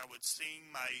music, I would sing.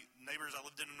 My neighbors, I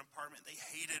lived in an apartment, they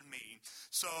hated me.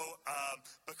 So,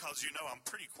 because I'm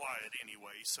pretty quiet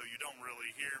anyway, so you don't really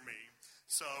hear me.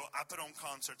 So I put on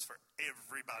concerts for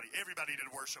everybody. Everybody did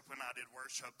worship when I did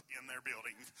worship in their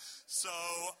building. So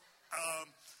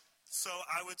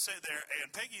I would say there, and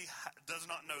Peggy does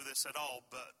not know this at all,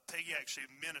 but Peggy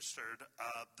actually ministered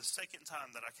the second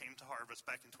time that I came to Harvest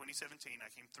back in 2017.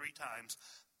 I came 3 times.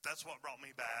 That's what brought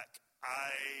me back.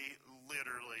 I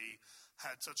literally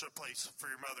had such a place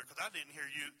for your mother because I didn't hear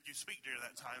you speak during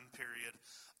that time period.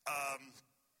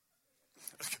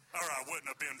 Or I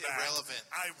wouldn't have been back. Irrelevant.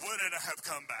 I wouldn't have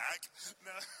come back.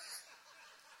 No.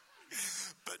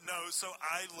 But no, so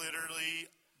I literally,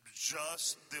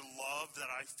 just the love that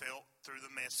I felt through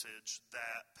the message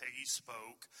that Peggy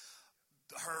spoke,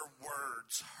 her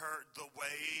words, the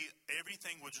way,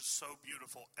 everything was just so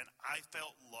beautiful. And I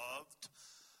felt loved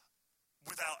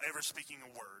without ever speaking a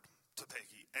word to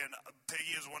Peggy. And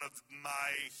Peggy is one of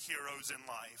my heroes in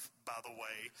life, by the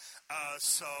way.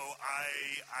 So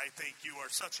I think you are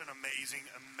such an amazing,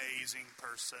 amazing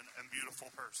person and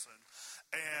beautiful person.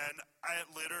 And I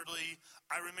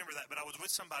remember that, but I was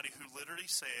with somebody who literally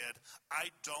said,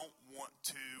 I don't want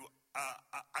to,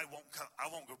 I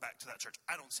won't go back to that church.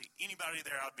 I don't see anybody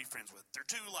there I'd be friends with. They're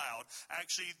too loud.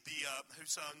 Actually, who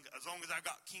sung As Long As I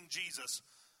Got King Jesus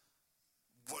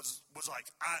was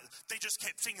like, they just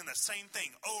kept singing the same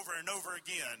thing over and over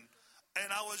again. And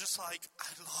I was just like,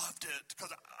 I loved it.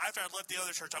 Because after I left the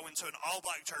other church, I went to an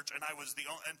all-black church, and I was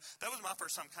and that was my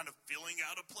first time kind of feeling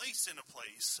out of place in a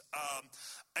place.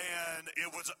 And it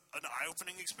was an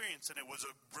eye-opening experience, and it was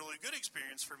a really good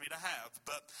experience for me to have.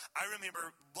 But I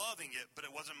remember loving it, but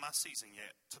it wasn't my season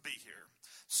yet to be here.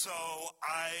 So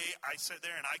I sat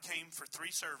there, and I came for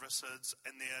 3 services,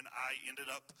 and then I ended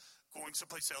up going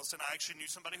someplace else. And I actually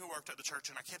knew somebody who worked at the church,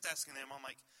 and I kept asking them, I'm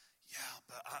like, yeah,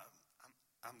 but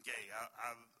I'm gay.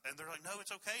 And they're like, no,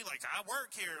 it's okay. Like, I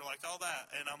work here, like all that.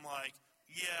 And I'm like,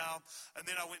 yeah. And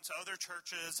then I went to other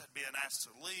churches, had been asked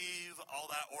to leave,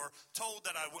 all that, or told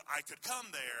that I could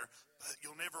come there, but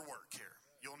you'll never work here.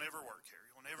 You'll never work here.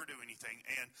 You'll never do anything.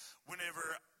 And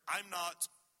whenever I'm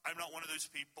not one of those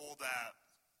people that,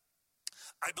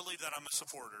 I believe that I'm a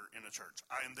supporter in a church.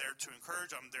 I am there to encourage.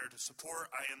 I'm there to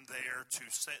support. I am there to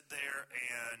sit there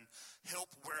and help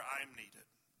where I'm needed.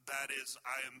 That is,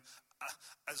 I am,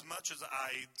 as much as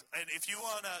and if you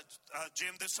want to,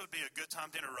 Jim, this would be a good time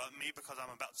to interrupt me because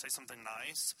I'm about to say something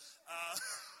nice.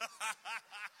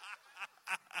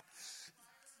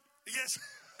 Yes.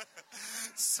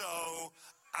 So,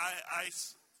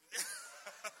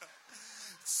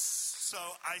 so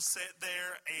I sat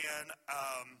there and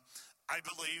I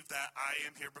believe that I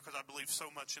am here because I believe so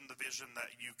much in the vision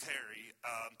that you carry.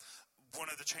 One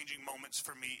of the changing moments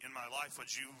for me in my life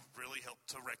was you really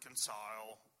helped to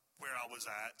reconcile where I was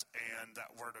at and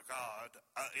that Word of God,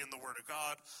 in the Word of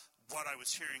God, what I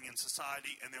was hearing in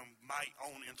society, and then my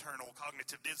own internal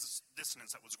cognitive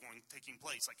dissonance that was taking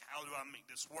place. Like, how do I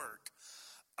make this work?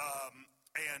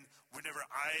 And whenever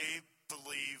I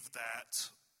believe that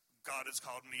God has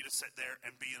called me to sit there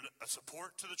and be a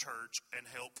support to the church and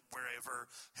help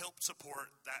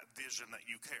support that vision that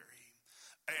you carry.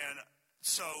 And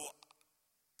so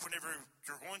whenever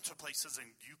you're going to places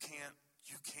and you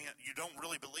don't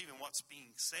really believe in what's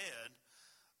being said,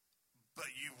 but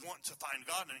you want to find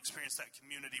God and experience that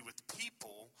community with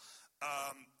people,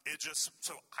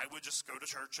 so I would just go to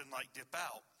church and dip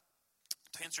out.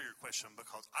 To answer your question,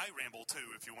 because I ramble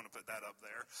too, if you want to put that up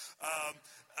there.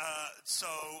 So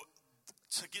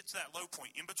to get to that low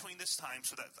point in between this time,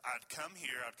 so that I'd come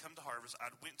here, I'd come to Harvest,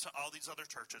 I'd went to all these other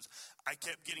churches, I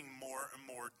kept getting more and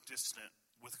more distant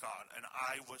with God, and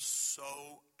I was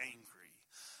so angry.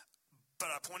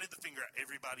 But I pointed the finger at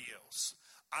everybody else.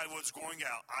 I was going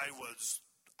out. I was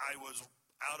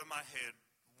out of my head,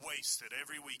 wasted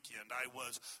every weekend. I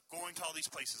was going to all these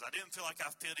places. I didn't feel like I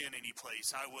fit in any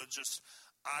place. I was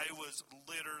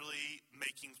literally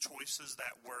making choices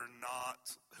that were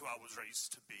not who I was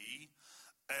raised to be.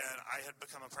 And I had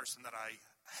become a person that I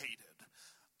hated.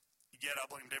 Yet I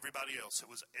blamed everybody else. It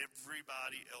was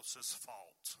everybody else's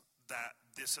fault that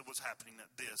this was happening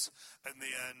at this. And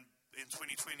then in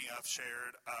 2020, I've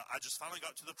shared, I just finally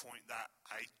got to the point that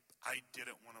I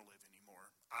didn't want to live anymore.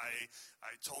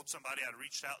 I told somebody, I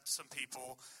reached out to some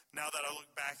people. Now that I look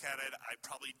back at it, I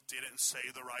probably didn't say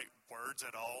the right words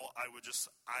at all. I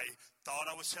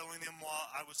thought I was telling them what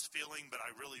I was feeling, but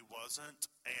I really wasn't.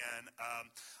 And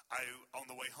on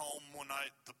the way home one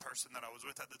night, the person that I was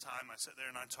with at the time, I sat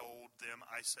there and I told them,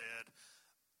 I said,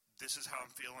 this is how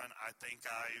I'm feeling. I think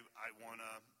I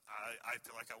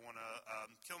feel like I want to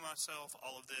kill myself,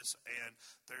 all of this. And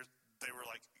they were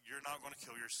like, you're not going to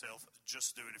kill yourself.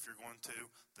 Just do it if you're going to.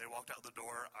 They walked out the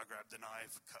door. I grabbed the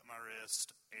knife, cut my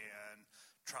wrist, and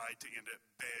tried to end it.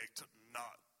 Begged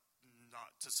not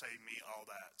to save me, all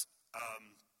that.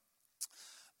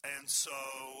 And so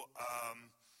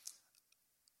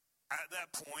at that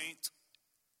point,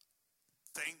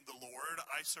 thank the Lord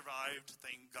I survived.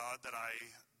 Thank God that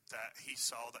he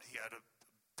saw that he had a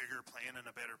bigger plan and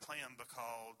a better plan,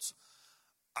 because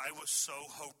I was so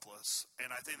hopeless.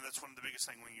 And I think that's one of the biggest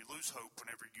things when you lose hope,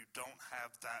 whenever you don't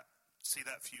have see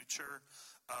that future,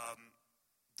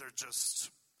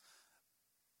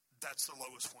 that's the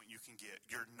lowest point you can get.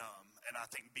 You're numb. And I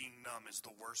think being numb is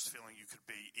the worst feeling you could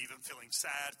be. Even feeling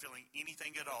sad, feeling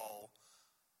anything at all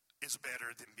is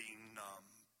better than being numb,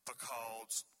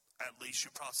 because at least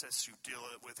you process, you deal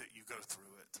with it, you go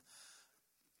through it.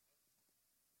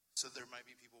 So there might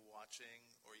be people watching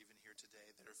or even here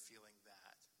today that are feeling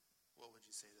that. What would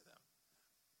you say to them?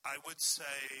 I would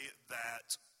say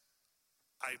that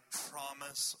I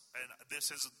promise, and this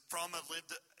is from a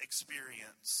lived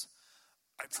experience,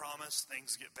 I promise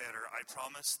things get better. I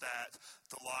promise that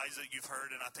the lies that you've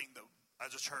heard, and I think that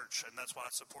as a church, and that's why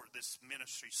I support this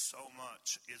ministry so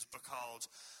much, is because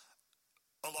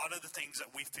a lot of the things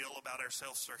that we feel about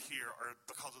ourselves are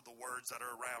because of the words that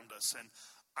are around us. And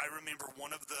I remember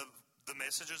one of the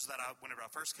messages that whenever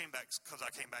I first came back, because I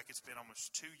came back, it's been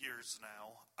almost 2 years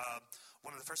now,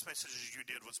 one of the first messages you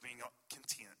did was being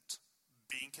content.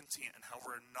 Being content, and how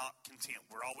we're not content.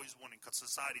 We're always wanting, because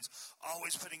society's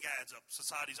always putting ads up.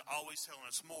 Society's always telling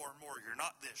us more and more. You're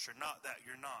not this, you're not that,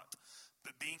 you're not.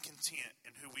 But being content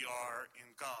in who we are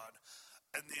in God.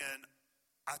 And then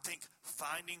I think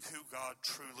finding who God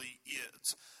truly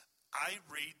is. I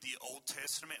read the Old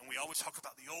Testament, and we always talk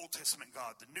about the Old Testament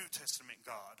God, the New Testament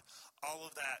God, all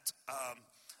of that.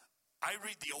 I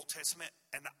read the Old Testament,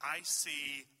 and I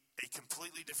see a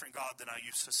completely different God than I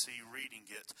used to see reading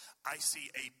it. I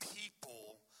see a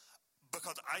people,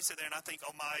 because I sit there and I think,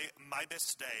 on my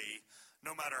best day,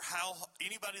 no matter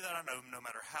anybody that I know, no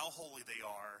matter how holy they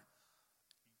are,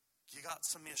 you got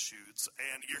some issues,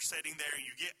 and you're sitting there and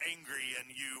you get angry, and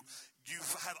you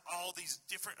have all these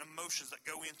different emotions that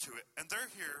go into it. And they're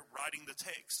here writing the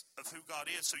text of who God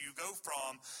is. So you go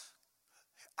from,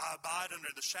 I abide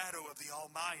under the shadow of the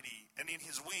Almighty and in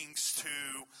his wings, to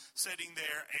sitting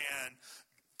there and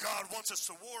God wants us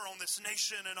to war on this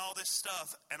nation and all this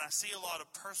stuff. And I see a lot of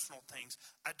personal things.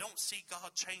 I don't see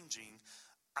God changing.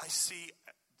 I see,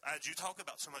 as you talk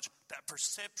about so much, that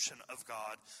perception of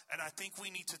God. And I think we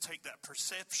need to take that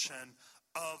perception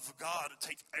of God,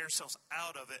 take ourselves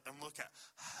out of it and look at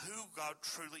who God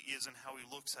truly is and how he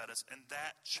looks at us. And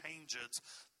that changes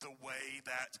the way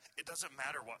that it doesn't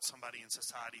matter what somebody in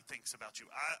society thinks about you.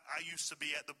 I used to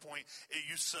be at the point, it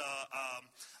used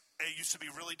to be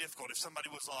really difficult if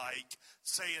somebody was like,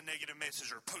 say a negative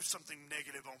message or post something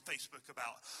negative on Facebook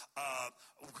about,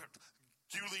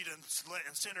 you lead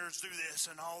and sinners do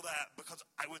this and all that, because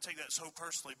I would take that so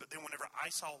personally. But then whenever I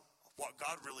saw what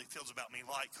God really feels about me.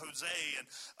 Like Jose and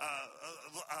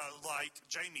like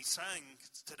Jamie sang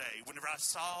today. Whenever I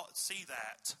see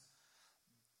that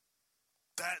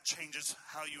changes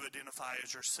how you identify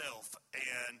as yourself,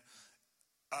 and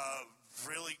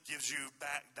really gives you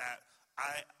back that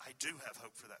I do have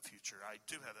hope for that future. I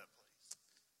do have that place.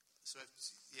 So,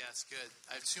 it's good.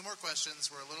 I have two more questions.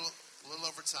 We're a little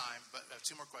over time, but I have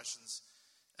two more questions,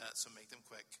 so make them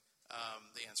quick,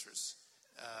 the answers.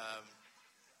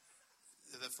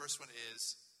 The first one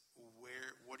is,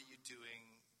 what are you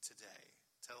doing today?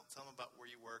 Tell them about where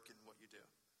you work and what you do.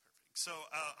 So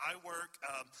I work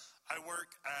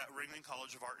at Ringling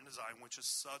College of Art and Design, which is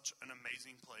such an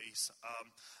amazing place.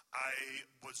 I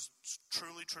was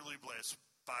truly blessed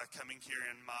by coming here,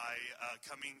 and my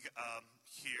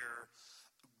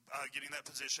getting that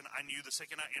position. I knew the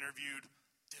second I interviewed,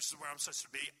 this is where I'm supposed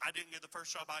to be. I didn't get the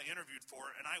first job I interviewed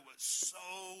for, and I was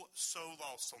so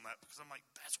lost on that, because I'm like,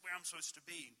 that's where I'm supposed to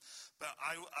be. But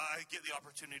I get the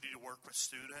opportunity to work with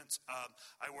students.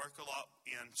 I work a lot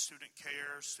in student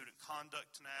care, student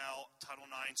conduct now, Title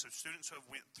IX. So students who have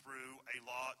went through a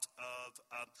lot of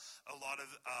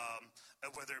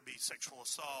whether it be sexual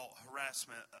assault,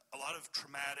 harassment, a lot of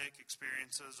traumatic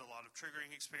experiences, a lot of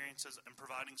triggering experiences, and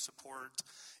providing support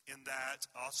in that.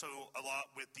 Also a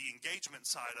lot with the engagement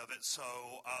side of it. So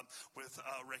with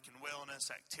rec and wellness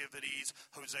activities,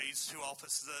 Jose's 2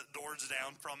 offices doors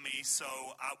down from me. So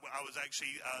I was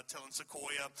actually telling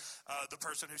Sequoia, the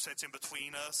person who sits in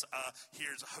between us,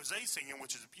 here's Jose singing,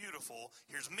 which is beautiful.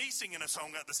 Here's me singing a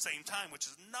song at the same time, which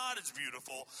is not as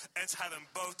beautiful. And it's having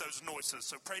both those noises.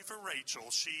 So pray for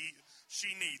Rachel. She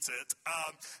needs it.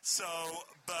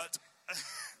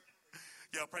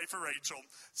 Yeah, pray for Rachel.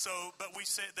 So, but we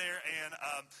sit there and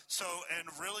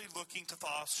really looking to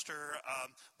foster.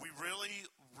 We really,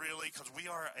 because we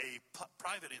are a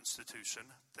private institution,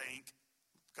 thank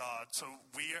God. So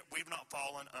we've not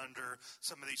fallen under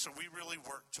some of these. So we really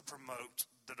work to promote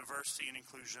the diversity and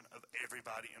inclusion of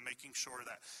everybody, and making sure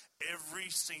that every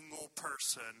single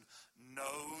person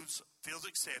feels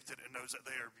accepted, and knows that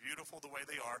they are beautiful the way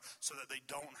they are, so that they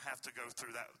don't have to go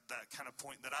through that kind of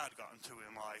point that I'd gotten to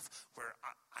in life, where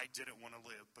I didn't want to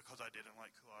live because I didn't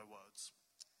like who I was.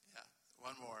 Yeah,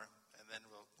 one more, and then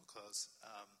we'll close.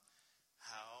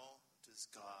 How does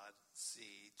God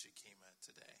see Jekeyma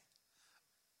today?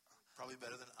 Probably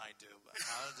better than I do, but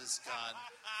how does God,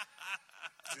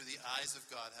 through the eyes of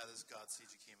God, how does God see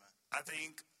Jekeyma? I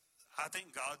think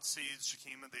God sees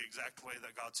Jekeyma the exact way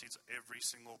that God sees every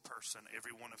single person,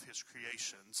 every one of his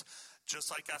creations. Just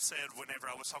like I said, whenever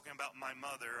I was talking about my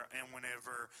mother, and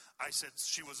whenever I said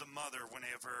she was a mother,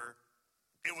 whenever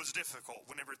it was difficult,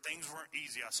 whenever things weren't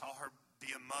easy, I saw her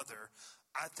be a mother.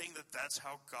 I think that's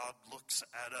how God looks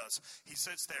at us. He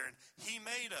sits there and he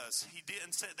made us. He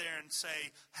didn't sit there and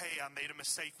say, hey, I made a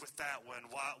mistake with that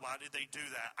one. Why did they do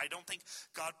that? I don't think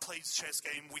God plays chess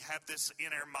game. We have this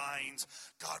in our minds.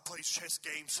 God plays chess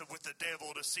games with the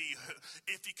devil to see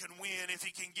if he can win, if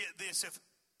he can get this.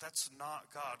 That's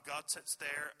not God. God sits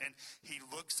there and he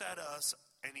looks at us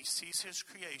and he sees his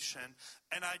creation.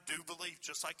 And I do believe,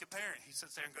 just like a parent, he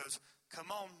sits there and goes, come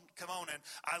on. And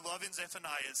I love in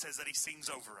Zephaniah, it says that he sings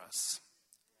over us.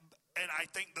 And I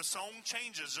think the song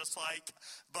changes, just like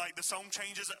the song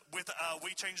changes with,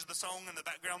 we change the song and the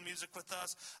background music with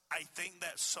us. I think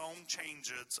that song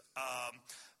changes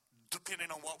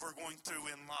depending on what we're going through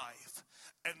in life.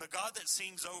 And the God that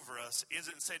sings over us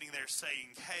isn't sitting there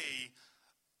saying, hey,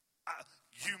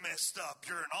 you messed up.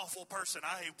 You're an awful person.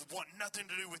 I want nothing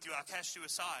to do with you. I cast you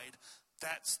aside.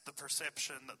 That's the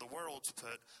perception that the world's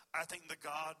put. I think the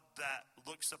God that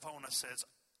looks upon us says,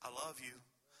 I love you.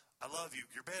 I love you.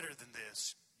 You're better than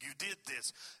this. You did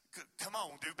this. Come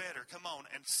on, do better. Come on.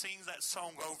 And sings that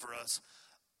song over us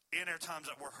in our times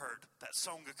that we're hurt, that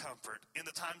song of comfort. In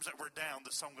the times that we're down,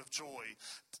 the song of joy.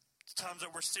 The times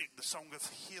that we're sick, the song of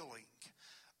healing.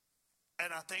 And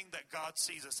I think that God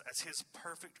sees us as his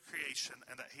perfect creation,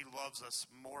 and that he loves us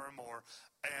more and more.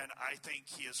 And I think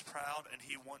he is proud, and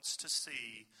he wants to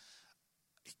see.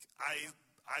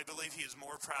 I believe he is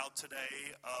more proud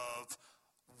today of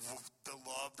the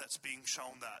love that's being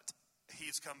shown, that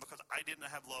he's come, because I didn't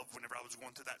have love whenever I was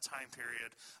going through that time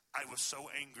period. I was so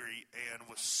angry and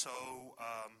was so,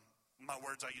 I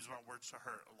use my words to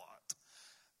hurt a lot.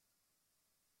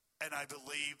 And I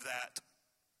believe that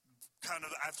kind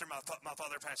of after my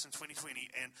father passed in 2020,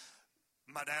 and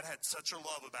my dad had such a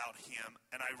love about him,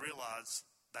 and I realized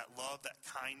that love, that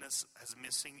kindness is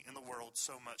missing in the world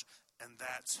so much, and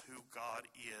that's who God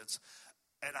is.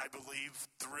 And I believe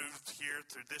through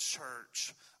this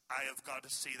church, I have got to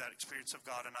see that experience of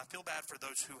God. And I feel bad for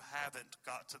those who haven't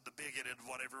got to the bigoted,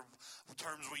 whatever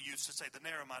terms we used to say, the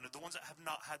narrow-minded, the ones that have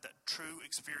not had that true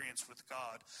experience with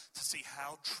God, to see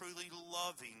how truly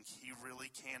loving he really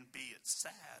can be. It's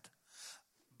sad.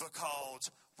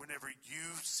 Because whenever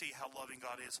you see how loving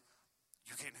God is,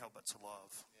 you can't help but to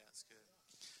love. Yeah, that's good.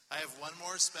 I have one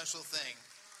more special thing.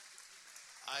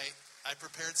 I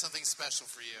prepared something special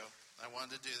for you. I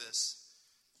wanted to do this.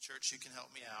 Church, you can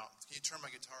help me out. Can you turn my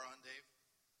guitar on, Dave?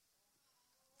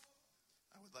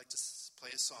 I would like to play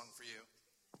a song for you.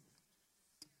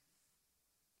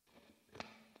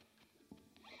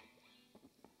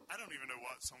 I don't even know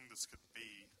what song this could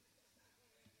be.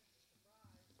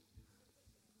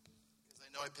 Because I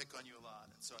know I pick on you a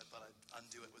lot, and so I thought I'd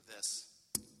undo it with this.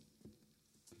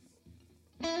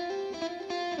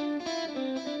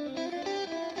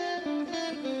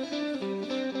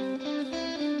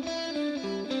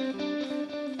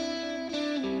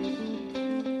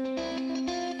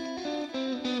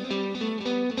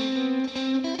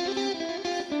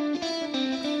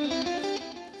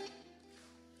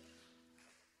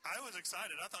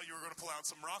 Excited. I thought you were going to pull out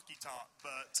some Rocky talk,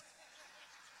 but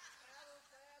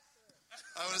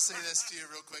I want to say this to you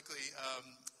real quickly.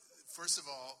 First of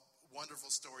all, wonderful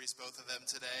stories, both of them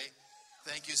today.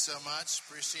 Thank you so much.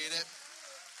 Appreciate it.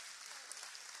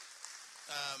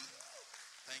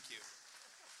 Thank you.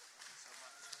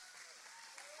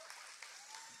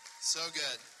 So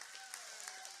good.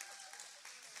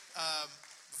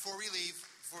 Before we leave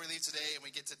today and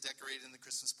we get to decorate in the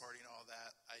Christmas party and all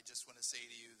that, I just want to say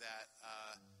to you that,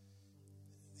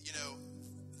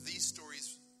 these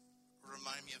stories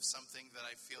remind me of something that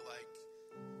I feel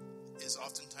like is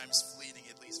oftentimes fleeting,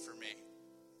 at least for me.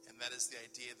 And that is the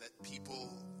idea that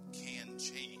people can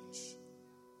change.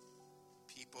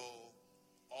 People,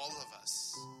 all of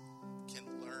us can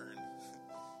learn.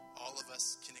 All of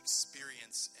us can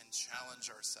experience and challenge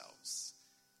ourselves.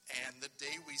 And the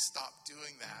day we stop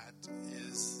doing that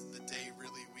is the day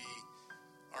really we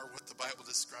are what the Bible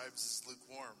describes as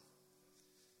lukewarm.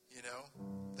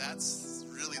 That's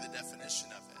really the definition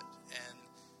of it. And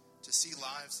to see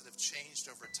lives that have changed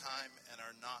over time and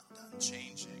are not done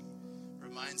changing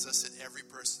reminds us that every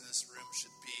person in this room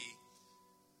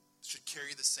should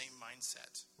carry the same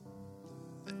mindset.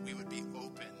 That we would be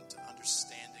open to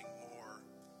understanding more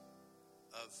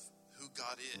of who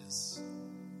God is,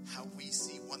 how we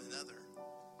see one another.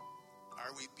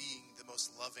 Are we being the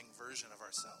most loving version of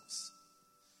ourselves?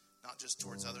 Not just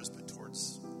towards others, but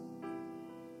towards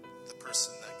the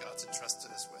person that God's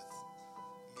entrusted us with.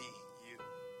 Me, you.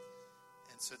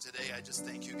 And so today I just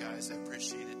thank you guys. I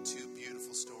appreciate it. 2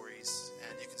 beautiful stories.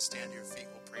 And you can stand to your feet.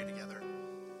 We'll pray together.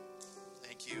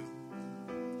 Thank you.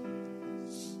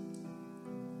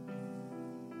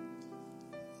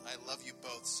 I love you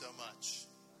both so much.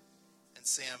 And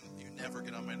Sam, you never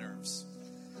get on my nerves.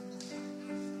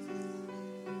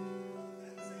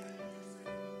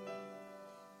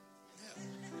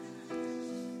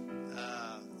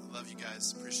 Love you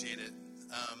guys. Appreciate it.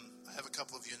 I have a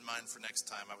couple of you in mind for next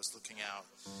time. I was looking out.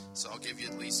 So I'll give you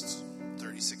at least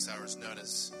 36 hours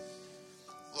notice.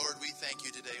 Lord, we thank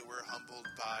you today. We're humbled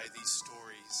by these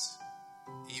stories.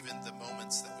 Even the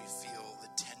moments that we feel the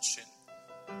tension,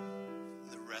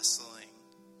 the wrestling,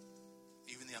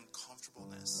 even the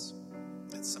uncomfortableness.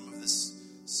 That some of this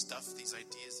stuff, these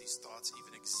ideas, these thoughts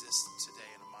even exist today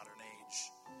in a modern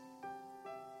age.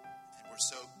 And we're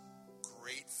so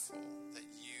grateful that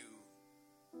you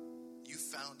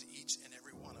found each and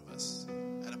every one of us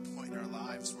at a point in our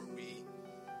lives where we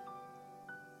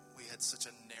had such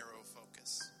a narrow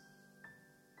focus.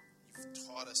 You've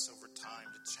taught us over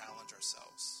time to challenge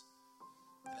ourselves.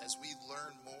 And as we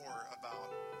learn more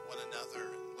about one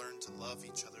another, learn to love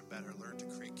each other better, learn to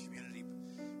create community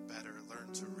better,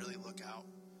 learn to really look out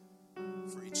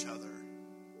for each other,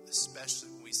 especially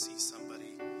when we see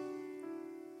somebody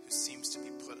who seems to be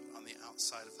put on the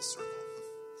outside of the circle.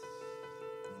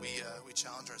 We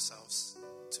challenge ourselves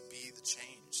to be the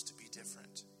change, to be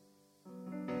different.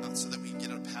 Not so that we can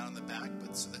get a pat on the back,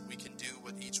 but so that we can do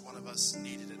what each one of us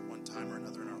needed at one time or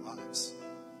another in our lives.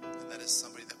 And that is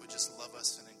somebody that would just love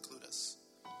us and include us.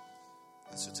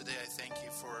 And so today I thank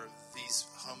you for these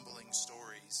humbling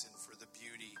stories and for the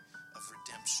beauty of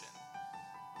redemption,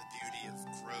 the beauty of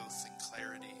growth and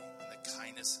clarity, and the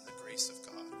kindness and the grace of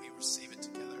God. We receive it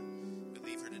together. We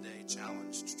leave here today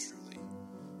challenged truly.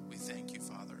 We thank you,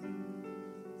 Father.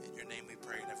 In your name we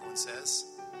pray, and everyone says,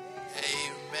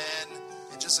 Amen.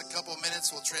 In just a couple of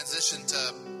minutes, we'll transition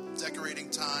to decorating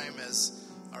time as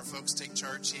our folks take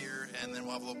charge here, and then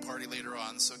we'll have a little party later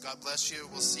on. So God bless you.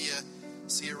 We'll see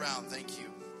you around. Thank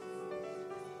you.